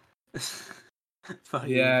 19.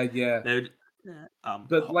 Yeah.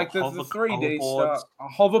 But, like, the 3D hoverboards. stuff,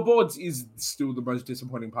 hoverboards is still the most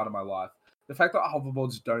disappointing part of my life. The fact that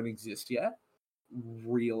hoverboards don't exist yet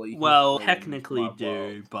really. Well, technically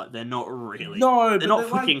do, but they're not really. No, they're not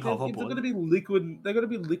freaking hoverboards. They're going to be liquid. They're going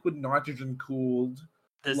to be liquid nitrogen cooled.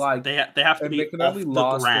 They have to be off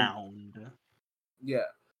the ground. Yeah,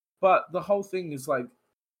 but the whole thing is, like,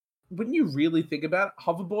 when you really think about it,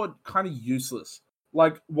 hoverboard kind of useless.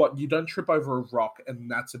 Like, what, you don't trip over a rock and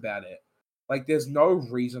that's about it. Like, there's no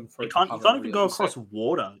reason for it to hover. You can't even go across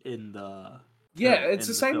water in the. It's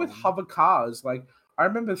the same with hover cars. Like, I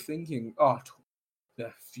remember thinking, the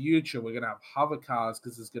future, we're going to have hover cars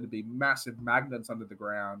because there's going to be massive magnets under the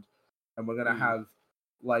ground, and we're going to have,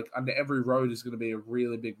 like, under every road is going to be a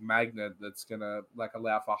really big magnet that's going to, like,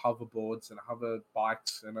 allow for hoverboards and hover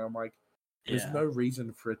bikes. And I'm like, there's no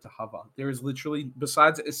reason for it to hover. There is literally,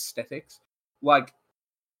 besides aesthetics, like,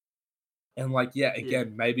 and, like,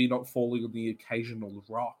 again, maybe not falling on the occasional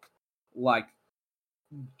rock. Like,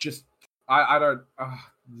 just, I don't,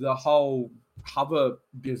 the whole hover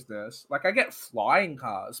business, like, I get flying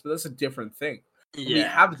cars, but that's a different thing. We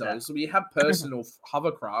have those. We have personal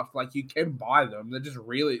hovercraft. Like, you can buy them. They're just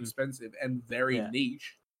really expensive and very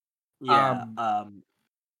niche. But, I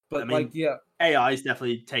mean, AI is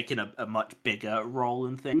definitely taking a much bigger role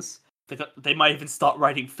in things. They might even start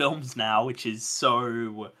writing films now, which is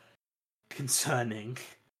so concerning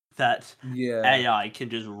that AI can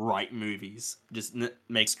just write movies, just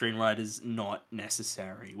make screenwriters not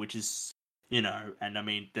necessary, which is, and I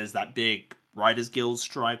mean, there's that big Writers Guild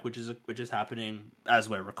strike, which is happening as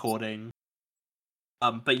we're recording.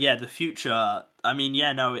 But yeah, the future. I mean,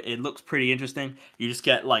 it looks pretty interesting. You just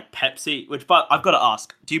get, like, Pepsi, but I've got to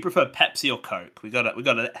ask: do you prefer Pepsi or Coke? We got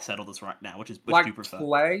to settle this right now. Which do you prefer?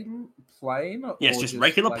 Plain? Yes, just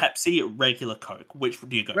regular Pepsi, regular Coke. Which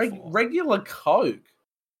do you go for? Regular Coke.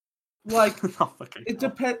 Like,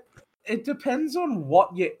 it depends on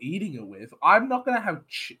what you're eating it with. I'm not gonna have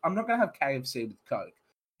KFC with Coke.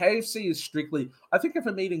 KFC is strictly. I think if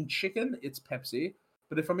I'm eating chicken, it's Pepsi.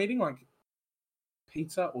 But if I'm eating, like,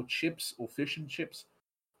 pizza or chips or fish and chips,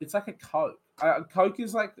 it's like a Coke. Coke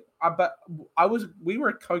is like. We were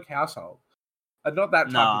a Coke household. Not that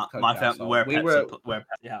type of Coke household. We're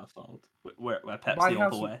Pepsi household. We're Pepsi all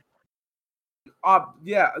the way.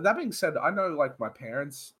 That being said, I know, like, my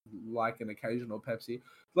parents like an occasional Pepsi,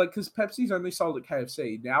 like, because Pepsi's only sold at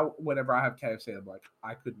KFC. Now, whenever I have KFC, I'm like,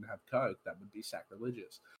 I couldn't have Coke. That would be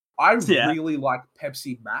sacrilegious. I really like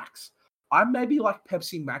Pepsi Max. I maybe like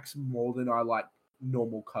Pepsi Max more than I like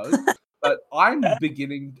normal Coke, but I'm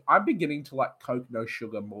beginning to like Coke no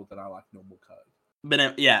sugar more than I like normal Coke. But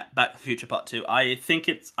Back to the Future Part 2. I think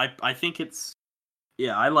Back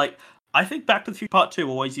to the Future Part 2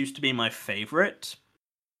 always used to be my favorite,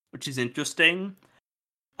 which is interesting.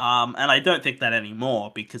 And I don't think that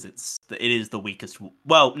anymore because it is the weakest.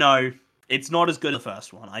 Well, no, it's not as good as the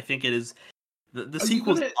first one. I think it is. The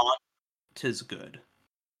sequels aren't as good.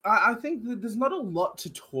 I think that there's not a lot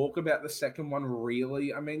to talk about the second one,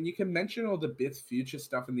 really. I mean, you can mention all the Biff Future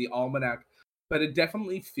stuff in the Almanac, but it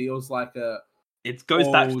definitely feels like it goes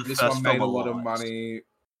back to the this first one made film a lot of money.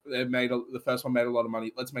 The first one made a lot of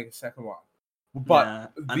money. Let's make a second one.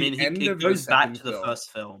 But it goes back to the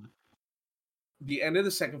first film. The end of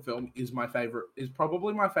the second film is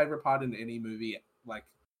probably my favorite part in any movie, like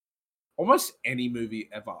almost any movie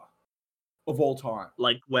ever of all time.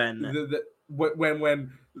 Like when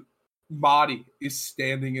when Marty is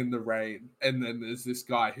standing in the rain, and then there's this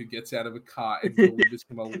guy who gets out of a car and delivers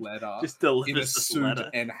him a letter Just in a delivers the suit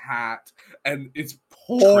letter. and hat, and it's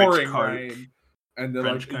pouring coat. rain, and they're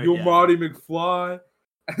Trench like, coat, "You're yeah. Marty McFly,"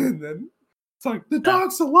 and then it's like, "The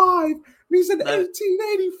dog's alive, and he's in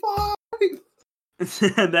 1885."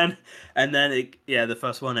 and then the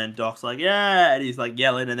first one, and Doc's like, yeah, and he's like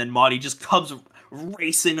yelling, and then Marty just comes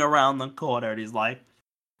racing around the corner, and he's like,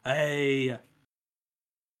 hey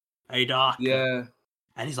Doc, Yeah,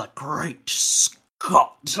 and he's like, great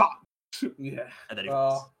Scott, yeah, and then he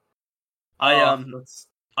that's I awesome.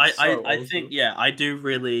 think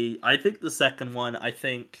I think the second one, I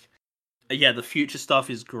think the future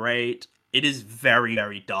stuff is great. It is very,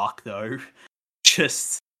 very dark though.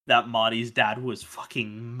 Just that Marty's dad was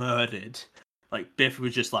fucking murdered. Like Biff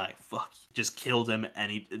was just like, fuck, just killed him,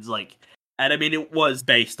 and it's like, and I mean it was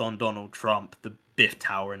based on Donald Trump, the Biff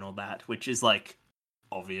Tower and all that, which is like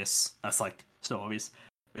obvious. That's like so obvious.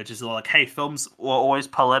 Which is like, hey, films were always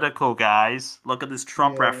political, guys. Look at this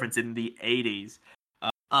Trump reference in the 80s.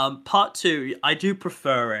 Part 2, I do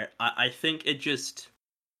prefer it. I think it just,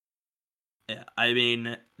 I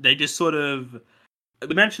mean, they just sort of,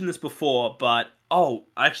 we mentioned this before, but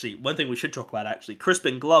actually, one thing we should talk about,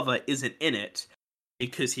 Crispin Glover isn't in it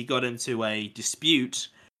because he got into a dispute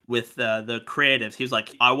with the creatives. He was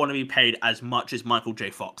like, I want to be paid as much as Michael J.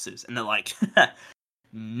 Fox is. And they're like,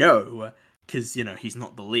 no, because, he's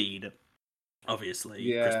not the lead,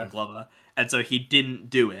 obviously, Crispin Glover. And so he didn't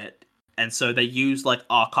do it. And so they used, like,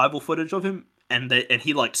 archival footage of him, and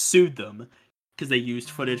he, like, sued them because they used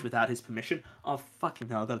footage without his permission. Oh, fucking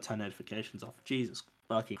hell, I've got to turn notifications off. Jesus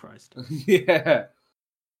fucking Christ. Yeah.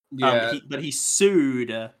 But he sued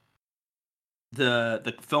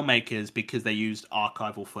the filmmakers because they used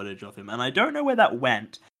archival footage of him. And I don't know where that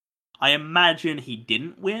went. I imagine he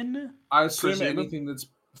didn't win. I assume anything that's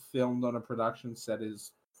filmed on a production set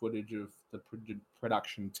is footage of the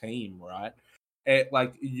production team, right?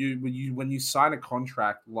 Like when you sign a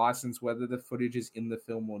contract, license whether the footage is in the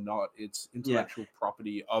film or not, it's intellectual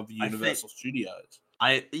property of Universal Studios.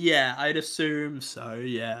 I'd assume so.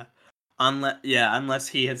 Yeah, unless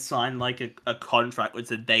he had signed like a contract which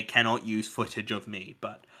said they cannot use footage of me,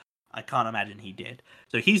 but I can't imagine he did.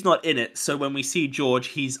 So he's not in it. So when we see George,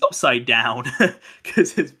 he's upside down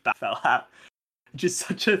because his back fell out. Just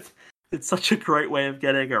it's such a great way of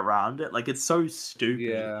getting around it. Like, it's so stupid.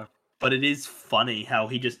 Yeah. But it is funny how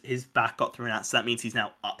his back got thrown out, so that means he's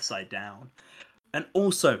now upside down. And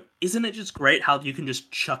also, isn't it just great how you can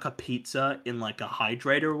just chuck a pizza in like a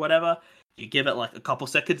hydrator or whatever? You give it like a couple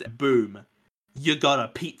seconds, and boom, you got a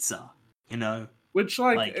pizza. Which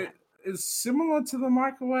it is similar to the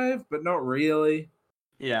microwave, but not really.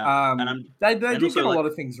 Yeah, they do get a lot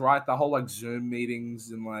of things right. The whole like Zoom meetings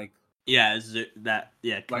and like like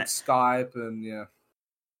Skype and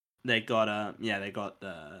They got a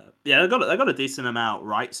decent amount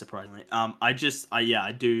right, surprisingly. I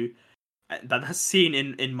do. But that scene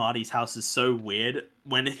in Marty's house is so weird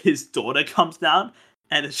when his daughter comes down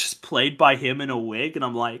and it's just played by him in a wig, and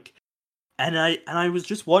I'm like, and I was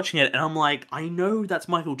just watching it and I'm like, I know that's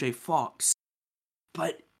Michael J. Fox,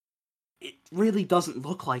 but it really doesn't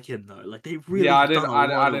look like him though. Like they really I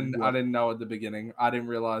didn't know at the beginning. I didn't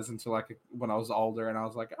realize until like when I was older, and I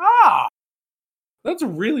was like, that's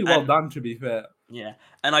really well done, to be fair. Yeah,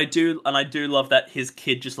 and I do love that his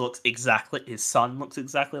kid just looks his son looks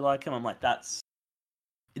exactly like him. I'm like, that's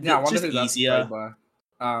I wonder just who that's easier. played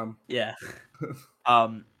by. Yeah.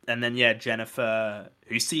 And then Jennifer,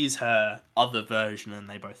 who sees her other version, and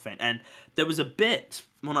they both faint. And there was a bit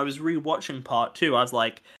when I was rewatching part 2, I was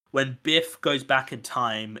like, when Biff goes back in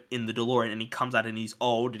time in the DeLorean and he comes out and he's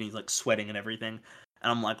old and he's like sweating and everything,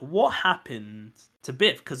 and I'm like, what happened to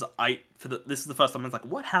Biff? Because this is the first time I was like,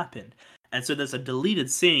 what happened? And so there's a deleted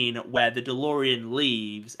scene where the DeLorean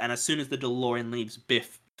leaves, and as soon as the DeLorean leaves,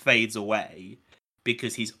 Biff fades away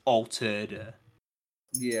because he's altered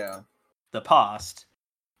the past.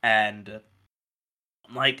 And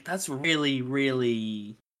I'm like, that's really,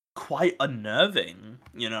 really quite unnerving,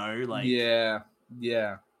 like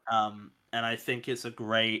and I think it's a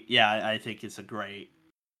great I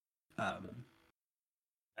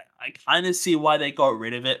kind of see why they got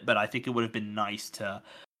rid of it, but I think it would have been nice to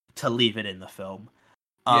leave it in the film.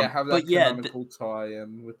 Have that canonical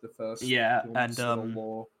tie-in with the first film, and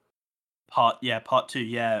lore. Part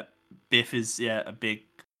 2, Biff is a big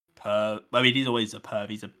perv. I mean, he's always a perv.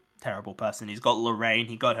 He's a terrible person. He's got Lorraine.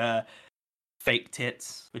 He got her fake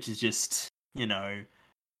tits, which is just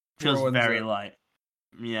feels very like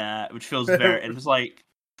which feels very. It was like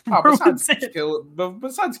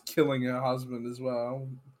besides killing her husband as well.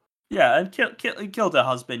 Yeah, and killed her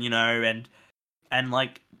husband, and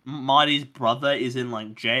like Marty's brother is in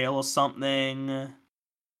like jail or something,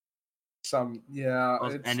 It's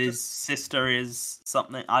and just his sister is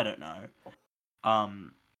something, I don't know.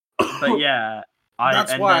 But yeah, I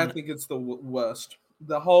that's and why I then think it's the worst.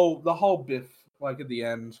 The whole Biff, like at the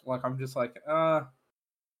end, like I'm just like, oh,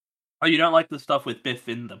 you don't like the stuff with Biff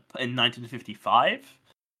in 1955?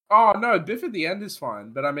 oh no, Biff at the end is fine,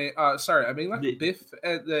 but I mean, sorry, I mean like The Biff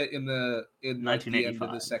at in like the end of the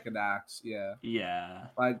 1985. second act, yeah, Yeah.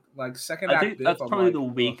 like second I act think Biff, that's I'm probably like, the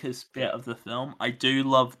ugh, weakest yeah, bit of the film. I do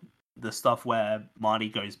love the stuff where Marty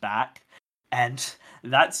goes back, and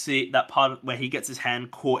that part where he gets his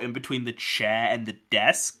hand caught in between the chair and the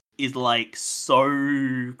desk is like so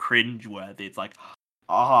cringeworthy. It's like,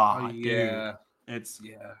 oh dude, yeah, it's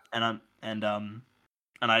yeah, and I'm and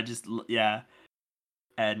I just yeah,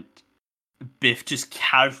 and Biff just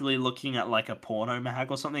casually looking at like a porno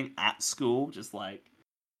mag or something at school, just like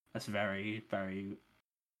that's very very.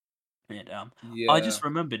 And I yeah, just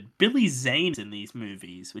remembered Billy Zane's in these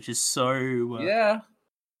movies, which is so yeah.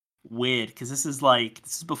 weird because this is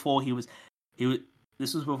before he was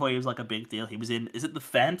this was before he was like a big deal. He was in, is it The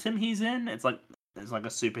Phantom he's in? It's like a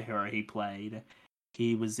superhero he played.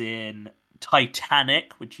 He was in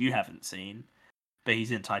Titanic, which you haven't seen, but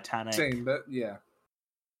he's in Titanic. Same, but yeah,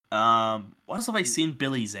 What else have I seen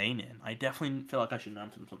Billy Zane in? I definitely feel like I should know him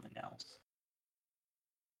from something else.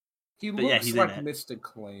 he But yeah, looks he's in like it. Mr.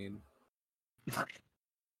 Clean.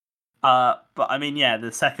 But I mean, yeah,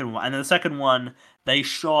 the second one, and the second one, they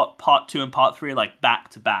shot part two and part three like back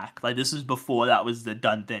to back. Like this is before that was the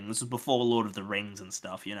done thing. This was before Lord of the Rings and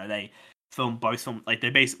stuff. They filmed both from like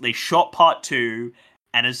they shot part two,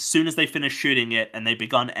 and as soon as they finished shooting it and they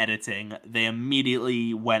begun editing, they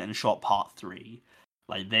immediately went and shot part three.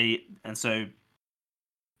 And so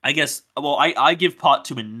I guess I give part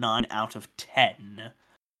two a 9 out of 10.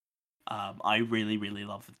 I really really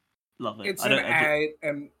love it. It's I an don't.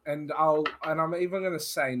 8, and I'm even gonna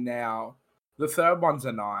say now, the third one's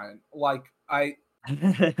a 9. Like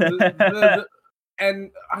the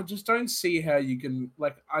and I just don't see how you can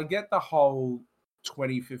like. I get the whole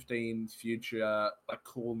 2015 future like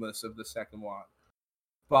coolness of the second one,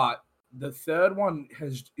 but the third one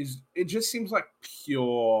is it just seems like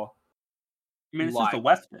pure I mean, it's just a like,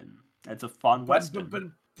 western. It's a fun but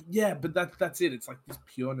western. yeah, but that's it. It's like this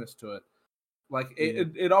pureness to it. Like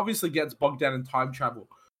Mm. it obviously gets bogged down in time travel,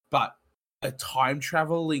 but a time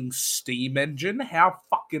traveling steam engine, how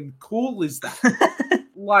fucking cool is that?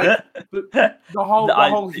 Like the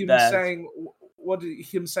whole him There's saying what did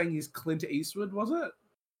him saying he's Clint Eastwood, was it?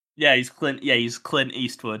 yeah, he's Clint. Yeah, he's Clint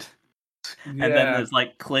Eastwood. And then Yeah, there's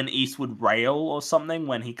like Clint Eastwood Rail or something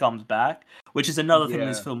when he comes back, which is another thing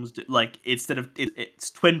these yeah. films do. Like instead of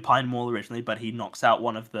it's Twin Pine Mall originally, but he knocks out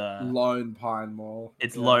one of the Lone Pine Mall.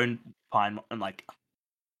 it's Yeah, Lone Pine and like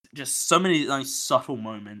just so many like subtle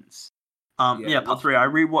moments. yeah. Yeah, part Which three. I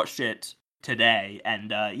rewatched it today,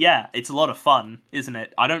 and yeah, it's a lot of fun, isn't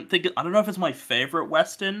it? I don't know if it's my favorite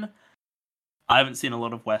western. I haven't seen a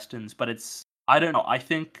lot of westerns, but I don't know. I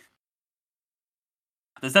think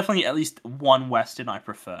there's definitely at least one western I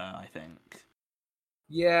prefer. I think.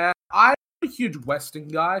 yeah, I'm a huge Western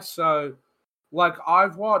guy, so like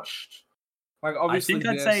I've watched like I obviously think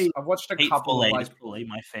I'd this. say I've watched a couple Hateful of Eight like is probably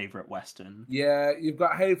my favorite western. yeah, you've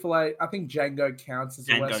got Hateful Eight. I think Django counts as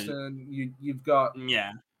a Django, Western. yeah,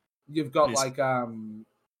 You've got is like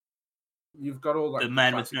you've got all the like the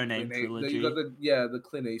Man with classic No Name Clint you got trilogy, the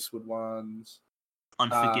Clint Eastwood ones.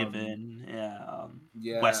 Um Unforgiven, yeah,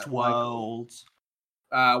 yeah, like Westworld.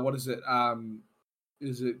 what is it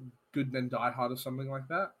Good Men Die Hard or something like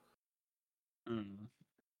that? Mm.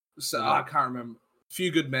 So There's I like can't remember. Few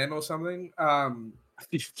Good Men or something.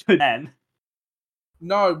 men.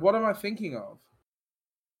 No, what am I thinking of?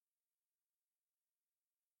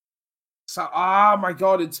 So my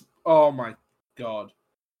god, it's oh my god.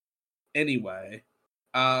 Anyway,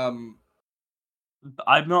 um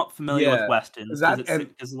I'm not familiar with yeah, westerns because that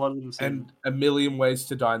because a lot of them and seem. A Million Ways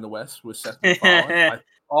to Die in the West with Seth MacFarlane.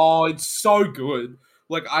 Oh, it's so good.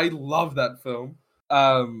 Like I love that film.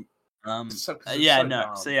 So because it's Yeah, so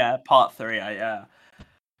no. So dumb. yeah, part three. I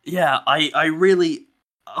really.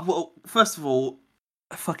 Well, first of all,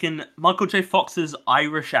 fucking Michael J. Fox's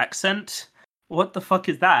Irish accent. What the fuck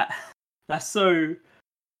is that? That's so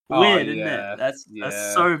Oh weird, isn't it? yeah, That's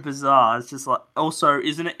yeah, so bizarre. It's just like also,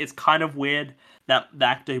 isn't it? It's kind of weird that the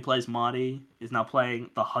actor who plays Marty is now playing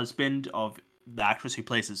the husband of the actress who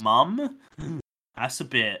plays his mum. That's a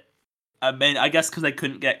bit. I mean, I guess because they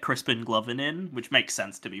couldn't get Crispin Glover in, which makes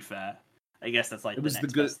sense to be fair. I guess that's it like the was the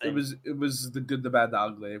next good. best thing. It was the good, the bad, the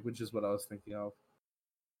ugly, which is what I was thinking of.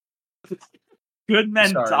 Good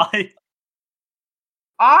men Sorry. die.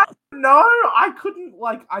 I no, I couldn't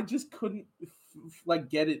I just couldn't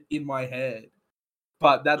get it in my head.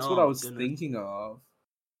 But that's what I Oh was goodness. thinking of.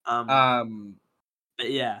 Um, Um,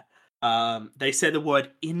 but yeah. They say the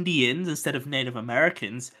word Indians instead of Native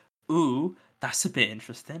Americans. Ooh, that's a bit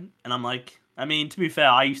interesting. And I'm like, I mean, to be fair,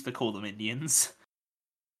 I used to call them Indians.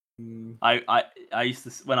 mm, I used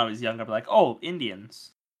to when I was younger, I'd be like, oh,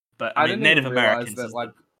 Indians. But I I mean, didn't Native even realize Americans that is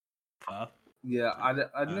the yeah, I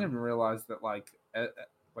didn't term. even realize that like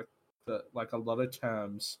a lot of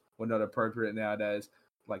terms were not appropriate nowadays.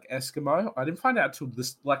 Like Eskimo, I didn't find out till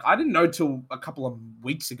this. Like I didn't know till a couple of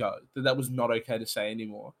weeks ago that was not okay to say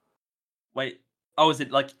anymore. Wait, oh, is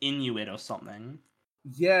it like Inuit or something?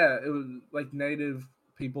 Yeah, it was like native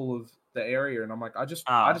people of the area, and I'm like, I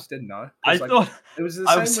Oh, just didn't know I because like thought it was the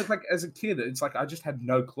I same was with like as a kid. It's like I just had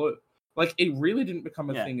no clue. Like it really didn't become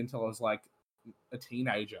a yeah. thing until I was like a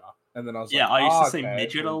teenager, and then I was Yeah, like, I used to oh, say okay,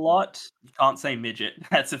 midget a well, lot. You can't say midget.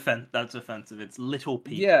 That's offensive. It's little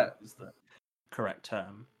yeah, people is the correct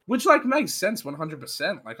term. which like makes sense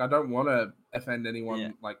 100%. Like I don't want to offend Yeah.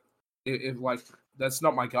 anyone. Like if like that's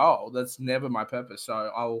not my goal. That's never my purpose. So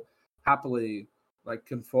I'll happily like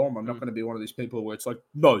conform. I'm not Mm. going to be one of these people where it's like,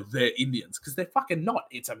 no, they're Indians because they're fucking not.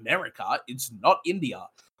 It's America. It's not India.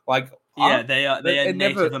 Like, Yeah, huh? they are It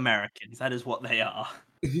never. Native Americans. That is what they are.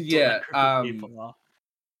 That's what Yeah. that group of people are.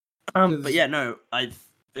 But Because yeah, no, I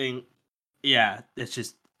think yeah, it's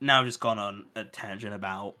just now I've just gone on a tangent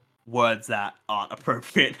about words that aren't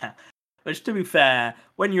appropriate now. Which, to be fair,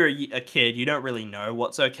 when you're a kid, you don't really know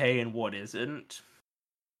what's okay and what isn't,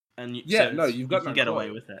 and so yeah, no, you've you got can no get away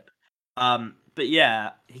clue. with it. But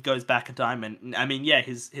yeah, he goes back in time, and I mean, yeah,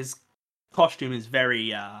 his costume is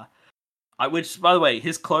very which, by the way,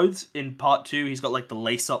 his clothes in part two, he's got like the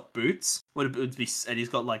lace up boots, would be, and he's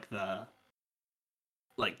got like the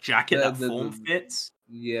jacket that form The fits.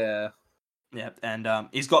 yeah. Yeah, and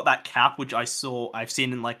he's got that cap which I've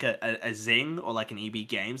seen in like a Zing or like an EB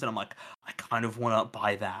Games, and I'm like, I kind of want to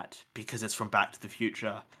buy that because it's from Back to the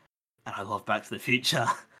Future, and I love Back to the Future.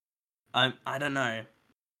 I don't know,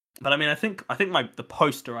 but I mean, I think the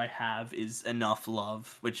poster I have is Enough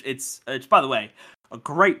Love, which it's by the way a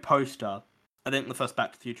great poster. I think the first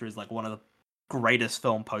Back to the Future is like one of the greatest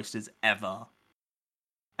film posters ever,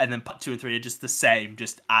 and then part two and three are just the same,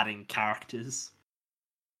 just adding characters.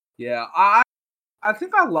 Yeah, I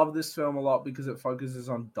think I love this film a lot because it focuses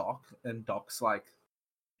on Doc and Doc's like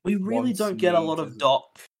We really wants, don't get a lot needs of as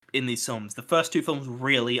Doc in these films. The first two films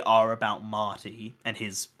really are about Marty and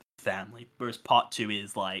his family, whereas part two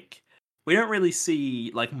is like we don't really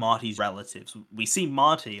see like Marty's relatives. We see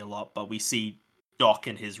Marty a lot, but we see Doc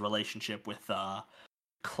and his relationship with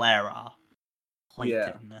Clara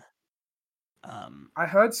yeah. Clayton. Um, I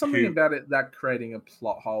heard something who about it that creating a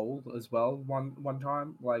plot hole as well one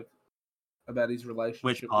time, like about his which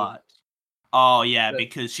relationship with part? Oh yeah, the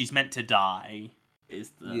because she's meant to die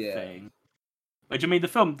is the yeah. thing. Which I mean, the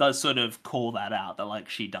film does sort of call that out that like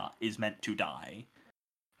is meant to die.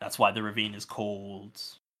 That's why the ravine is called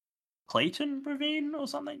Clayton Ravine or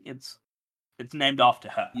something. It's named after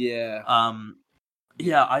her. Yeah. Um,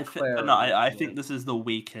 Yeah. yeah, but no, Clara, yeah, I yeah. think this is the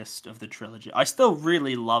weakest of the trilogy. I still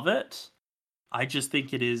really love it. I just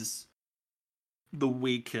think it is the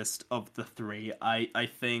weakest of the three. I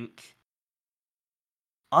think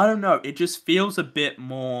I don't know. It just feels a bit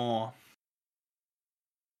more.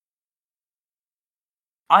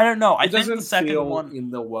 I don't know. I It think the doesn't second feel one in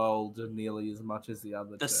the world nearly as much as the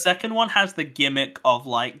other the two. second one has the gimmick of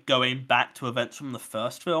like going back to events from the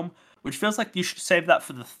first film, which feels like you should save that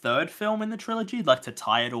for the third film in the trilogy, like to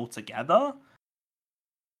tie it all together.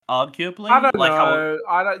 I Arguably, don't like how know.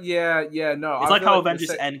 I don't yeah, yeah, no. it's I like feel how like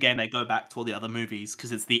Avengers Endgame they go back to all the other movies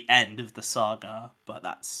because it's the end of the saga, but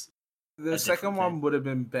that's the a second different thing. one would have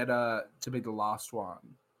been better to be the last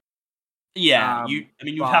one. Yeah, I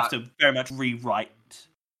mean, you'd have But to very much rewrite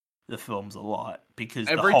the films a lot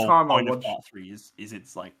because the every whole time I point of watch part three is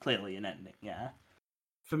it's like clearly an ending. Yeah.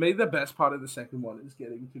 for me, the best part of the second one is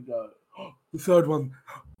getting to go. Oh, the third one,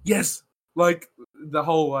 yes, like the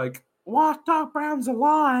whole like what Doc Brown's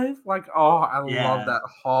alive. Like, oh, I love Yeah. that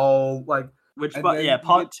whole like, Which, and but yeah, then you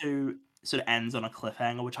part get two sort of ends on a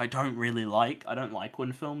cliffhanger, which I don't really like. I don't like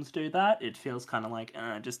when films do that. It feels kind of like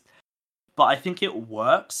just. But I think it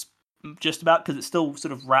works just about because it still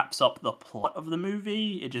sort of wraps up the plot of the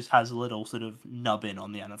movie. It just has a little sort of nubbin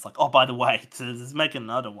on the end. It's like, oh, by the way, let's make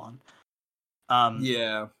another one. Um,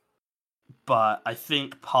 yeah, but I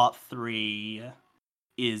think part three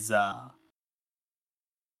is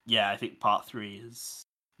yeah, I think part three is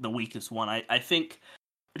the weakest one. I think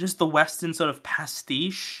just the Western sort of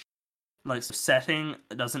pastiche like setting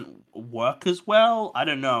doesn't work as well. I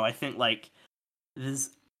don't know. I think like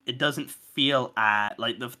this it doesn't feel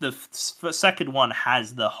like the second one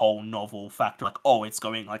has the whole novel factor, like, oh, it's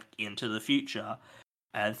going like into the future,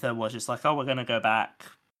 and the third was just like, oh, we're gonna go back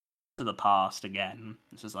to the past again.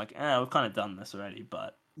 It's just like, we've kind of done this already,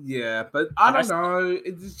 but Yeah, but I I don't still, know.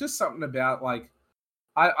 It's just something about like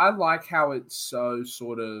I like how it's so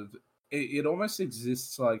sort of it almost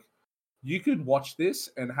exists like you could watch this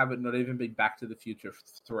and have it not even be Back to the Future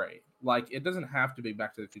 3. Like it doesn't have to be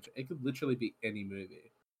Back to the Future. It could literally be any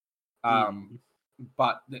movie. Um, mm,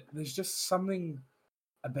 but there's just something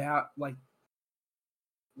about like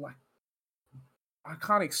I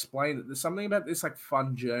can't explain it. There's something about this like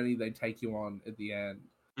fun journey they take you on at the end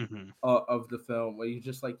mm-hmm, of the film where you're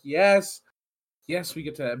just like, yes, yes, we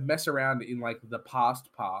get to mess around in like the past,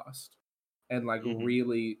 and like mm-hmm.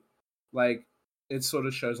 really, like it sort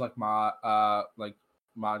of shows like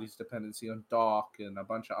Marty's dependency on Doc and a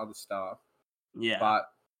bunch of other stuff. Yeah. But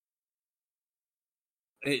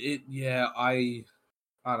yeah, I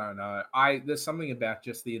don't know. There's something about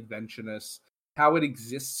just the adventureness, how it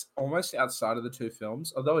exists almost outside of the two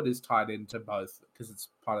films, although it is tied into both because it's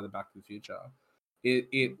part of the Back to the Future.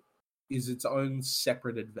 It is its own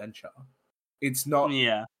separate adventure. It's not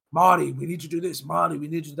Yeah. Marty, we need to do this. Marty, we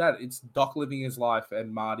need to do that. It's Doc living his life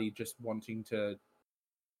and Marty just wanting to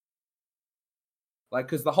like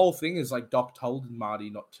because the whole thing is like Doc told Marty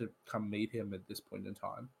not to come meet him at this point in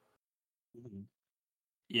time. Mhm.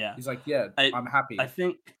 Yeah. He's like, yeah, I I'm I happy.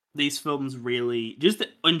 think these films really, just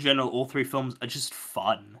in general, all three films are just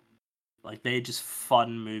fun. Like they're just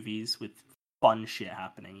fun movies with fun shit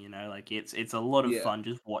happening, you know? Like it's a lot of Yeah. fun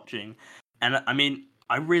just watching. And I mean,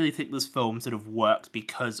 I really think this film sort of works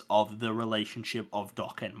because of the relationship of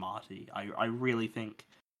Doc and Marty. I really think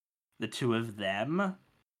the two of them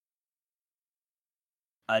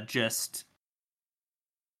are just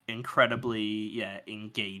incredibly,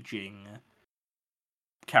 engaging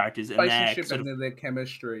characters, and their Relationship sort and of then their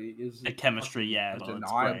chemistry is the chemistry, fucking yeah, well,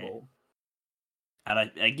 it's great. undeniable. And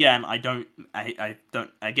I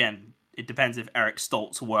don't. Again, it depends if Eric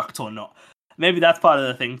Stoltz worked or not. Maybe that's part of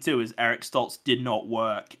the thing too. Is Eric Stoltz did not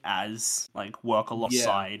work Yeah.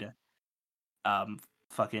 alongside um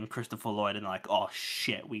fucking Christopher Lloyd, and like, oh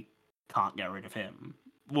shit, we can't get rid of him.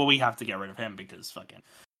 Well, we have to get rid of him because fucking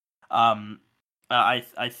um. I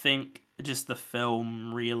think just the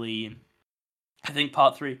film really. I think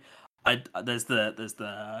part three. There's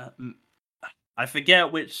the I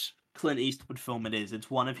forget which Clint Eastwood film it is. It's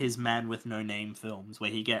one of his Man with No Name films where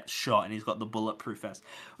he gets shot and he's got the bulletproof vest.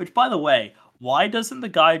 Which, by the way, why doesn't the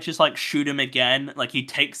guy just like shoot him again? Like he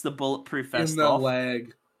takes the bulletproof In vest the off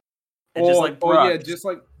leg. and just like, Or bruh, yeah, just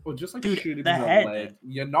just like shoot shoot him the in the head. leg.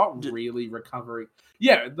 You're not Just, really recovering.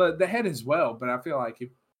 Yeah, the head as well, but I feel like if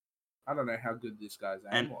I don't know how good this guy's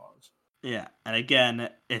aim and was. yeah, and again,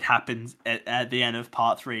 it happens at the end of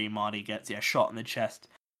part three. Marty gets shot in the chest.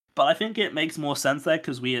 But I think it makes more sense there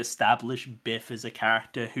because we establish Biff as a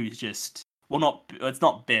character who's just not. It's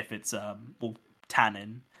not Biff. It's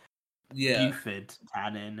Tannen. Yeah. Buford,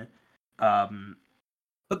 Tannen, um,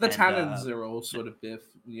 But the and Tannins are all sort of Biff,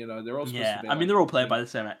 they're all supposed to yeah, be I mean like they're all played big. by the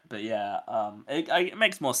same, but yeah, it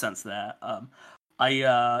makes more sense there.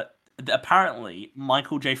 I apparently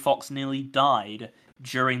Michael J. Fox nearly died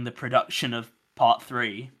during the production of Part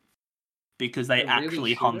Three because they They really actually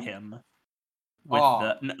shoot hung him? him with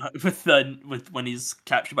Oh, the with when he's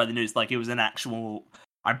captured by the noose. Like it was an actual.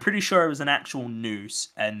 I'm pretty sure it was an actual noose,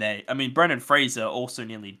 and I mean, Brendan Fraser also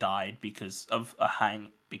nearly died because of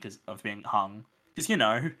because of being hung.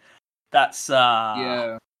 Because that's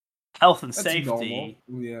yeah. health and That's normal. safety.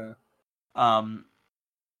 Yeah. Um,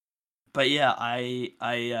 but yeah,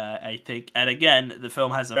 I think, and again, the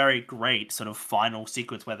film has a very great sort of final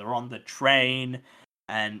sequence where they're on the train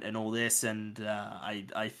and all this, and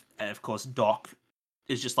I of course Doc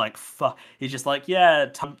is just like he's just like, yeah,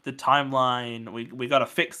 the timeline, we got to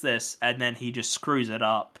fix this, and then he just screws it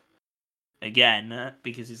up again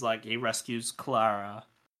because he's like he rescues Clara.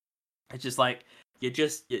 It's just like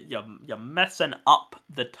you're messing up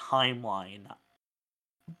the timeline,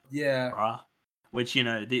 Yeah. bruh. Which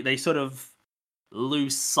they sort of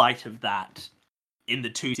lose sight of that in the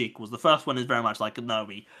two sequels. The first one is very much like, no,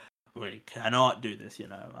 we cannot do this,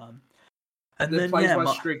 and It then plays yeah,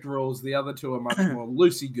 by strict rules. The other two are much more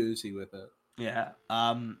loosey goosey with it. yeah.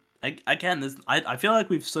 Again, I feel like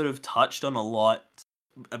we've sort of touched on a lot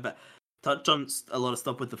about touched on a lot of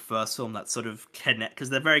stuff with the first film that sort of connect because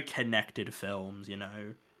they're very connected films, and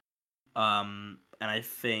I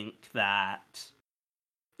think that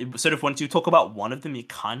it sort of once you talk about one of them, you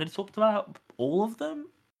kind of talked about all of them.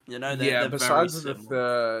 You know, Yeah, they're very besides the similar.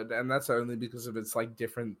 third, and that's only because of its like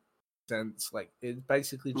different sense. Like it's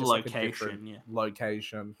basically just like a different Location, yeah.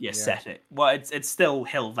 location. Yeah, Yeah. set it. Well, it's still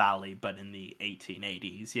Hill Valley, but in the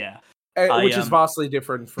 1880s. Yeah, Which I is vastly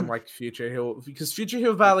different from like Future Hill, because Future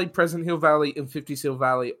Hill Valley, Present Hill Valley, and 50s Hill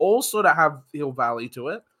Valley all sort of have Hill Valley to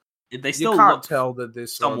it. they You still can't look tell that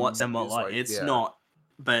this somewhat one similar. is Like like, it's yeah, not,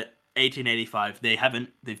 but 1885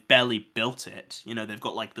 they've barely built it. You know, they've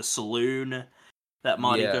got like the saloon that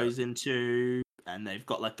Marty yeah, goes into, and they've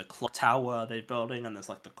got like the clock tower they're building, and there's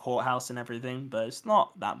like the courthouse and everything, but it's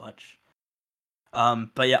not that much.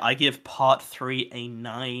 But yeah, I give part 3 a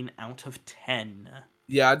 9 out of 10.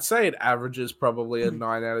 yeah. I'd say it averages probably a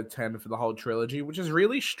 9 out of 10 for the whole trilogy, which is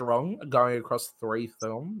really strong going across 3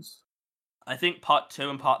 films. I think part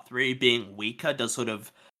 2 and part 3 being weaker does sort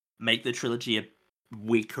of make the trilogy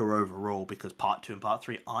weaker overall, because part 2 and part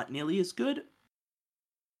 3 aren't nearly as good.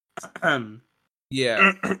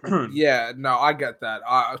 Yeah, yeah. No, I get that.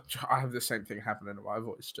 I have the same thing happening to my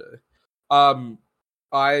voice too. Um,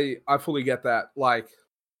 I fully get that. Like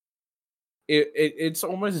it's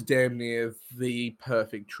almost damn near the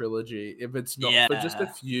perfect trilogy if it's not for just a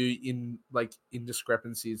Yeah. few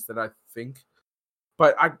indiscrepancies that I think.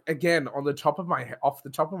 But I again off the top of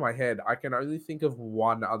my head, I can only think of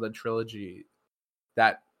one other trilogy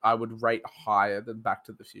that I would rate higher than Back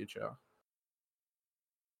to the Future.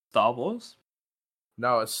 Star Wars?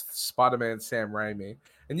 No, it's Spider-Man Sam Raimi.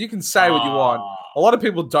 And you can say what you want. Ah. A lot of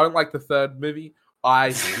people don't like the third movie.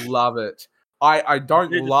 I love it. I don't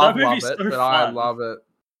Dude, the third love movie's it, so but I fun. love it.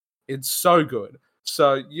 It's so good.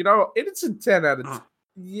 So, it's a 10 out of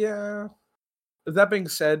yeah. That being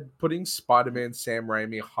said, putting Spider-Man Sam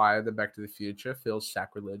Raimi higher than Back to the Future feels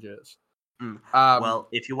sacrilegious. Um Well,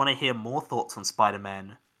 if you want to hear more thoughts on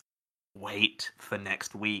Spider-Man, wait for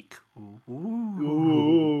next week. Ooh.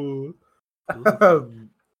 ooh. Ooh.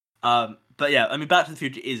 But yeah, I mean, Back to the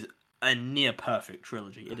Future is a near perfect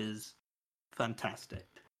trilogy. It is fantastic.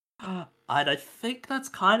 And I think that's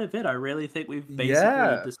kind of it. I really think we've basically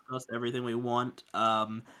Yeah. discussed everything we want.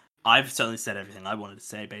 I've certainly said everything I wanted to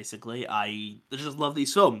say, basically. I just love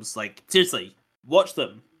these films. Like, seriously, watch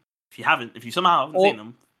them. If you somehow haven't seen Or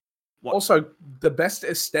them, watch them. also the best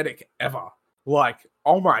aesthetic ever. Like,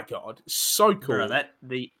 oh my god, so Bro, cool. that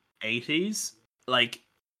the 80s, like,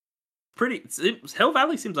 Hill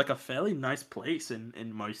Valley seems like a fairly nice place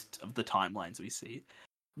in most of the timelines we see.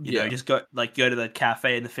 You know, Yeah. just go to the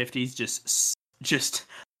cafe in the 50s, just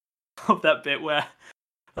of that bit where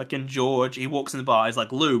like in George, he walks in the bar, he's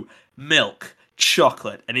like, Lou, milk,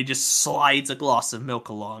 chocolate, and he just slides a glass of milk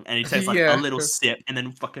along, and he takes like a Yeah. little sip, and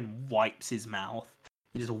then fucking wipes his mouth.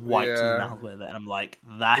 He just wipes his Yeah. mouth with it, and I'm like,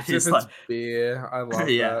 that As if is it's like, beer. I love that.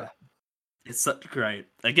 yeah, it's such great.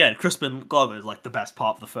 Again, Crispin Glover is like the best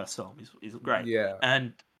part of the first film. He's great, Yeah.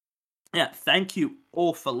 and yeah, thank you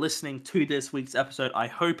all for listening to this week's episode. I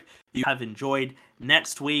hope you have enjoyed.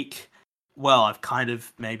 Next week, well, I've kind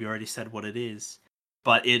of maybe already said what it is,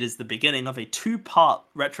 but it is the beginning of a 2-part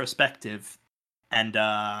retrospective, and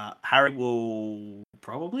Harry will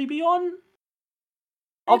probably be on.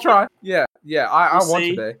 I'll Maybe try. Yeah. Yeah. we'll I want to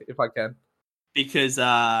see, be if I can. because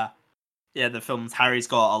yeah, the film's Harry's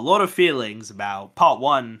got a lot of feelings about part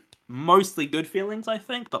 1, mostly good feelings, I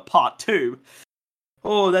think, but part 2.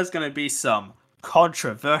 Oh, there's going to be some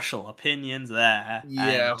controversial opinions there,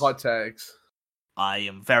 Yeah. and Hot takes. I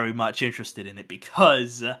am very much interested in it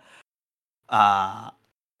because hot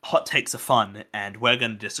takes are fun, and we're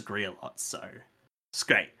going to disagree a lot, so it's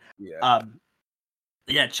great. Yeah.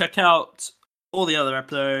 Yeah, check out all the other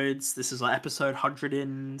episodes. This is like episode 100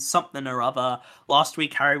 and something or other. Last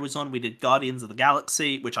week Harry was on. We did Guardians of the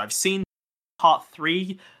Galaxy, which I've seen part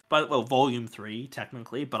 3, volume 3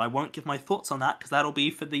 technically, but I won't give my thoughts on that because that'll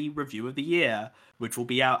be for the review of the year, which will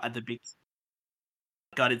be out at the big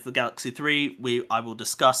Guardians of the Galaxy 3. I will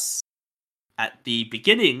discuss at the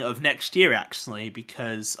beginning of next year, actually,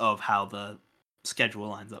 because of how the schedule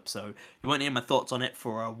lines up. So you won't hear my thoughts on it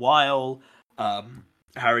for a while.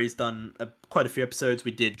 Harry's done quite a few episodes.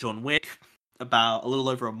 We did John Wick about a little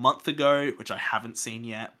over a month ago, which I haven't seen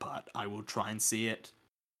yet, but I will try and see it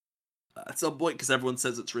at some point because everyone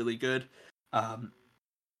says it's really good. Harry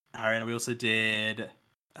and we also did.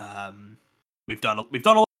 We've done a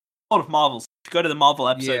lot of Marvels. If you go to the Marvel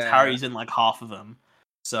episodes, Yeah. Harry's in like half of them.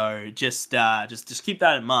 So just keep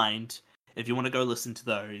that in mind if you want to go listen to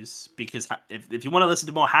those. Because if you want to listen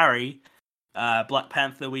to more Harry, Black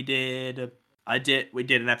Panther we did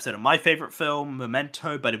an episode of my favorite film,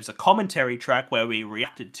 Memento, but it was a commentary track where we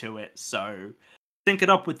reacted to it. So sync it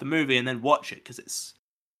up with the movie and then watch it because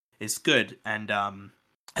it's good. And I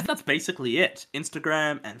think that's basically it.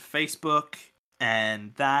 Instagram and Facebook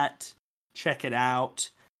and that. Check it out.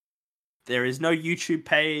 There is no YouTube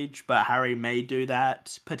page, but Harry may do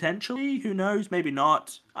that potentially. Who knows? Maybe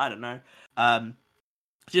not. I don't know.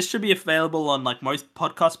 Just should be available on like most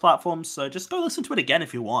podcast platforms. So just go listen to it again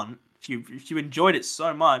if you want. If you enjoyed it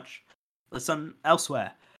so much, listen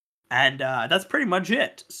elsewhere. And that's pretty much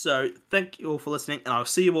it. So thank you all for listening, and I'll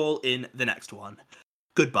see you all in the next one.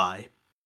 Goodbye.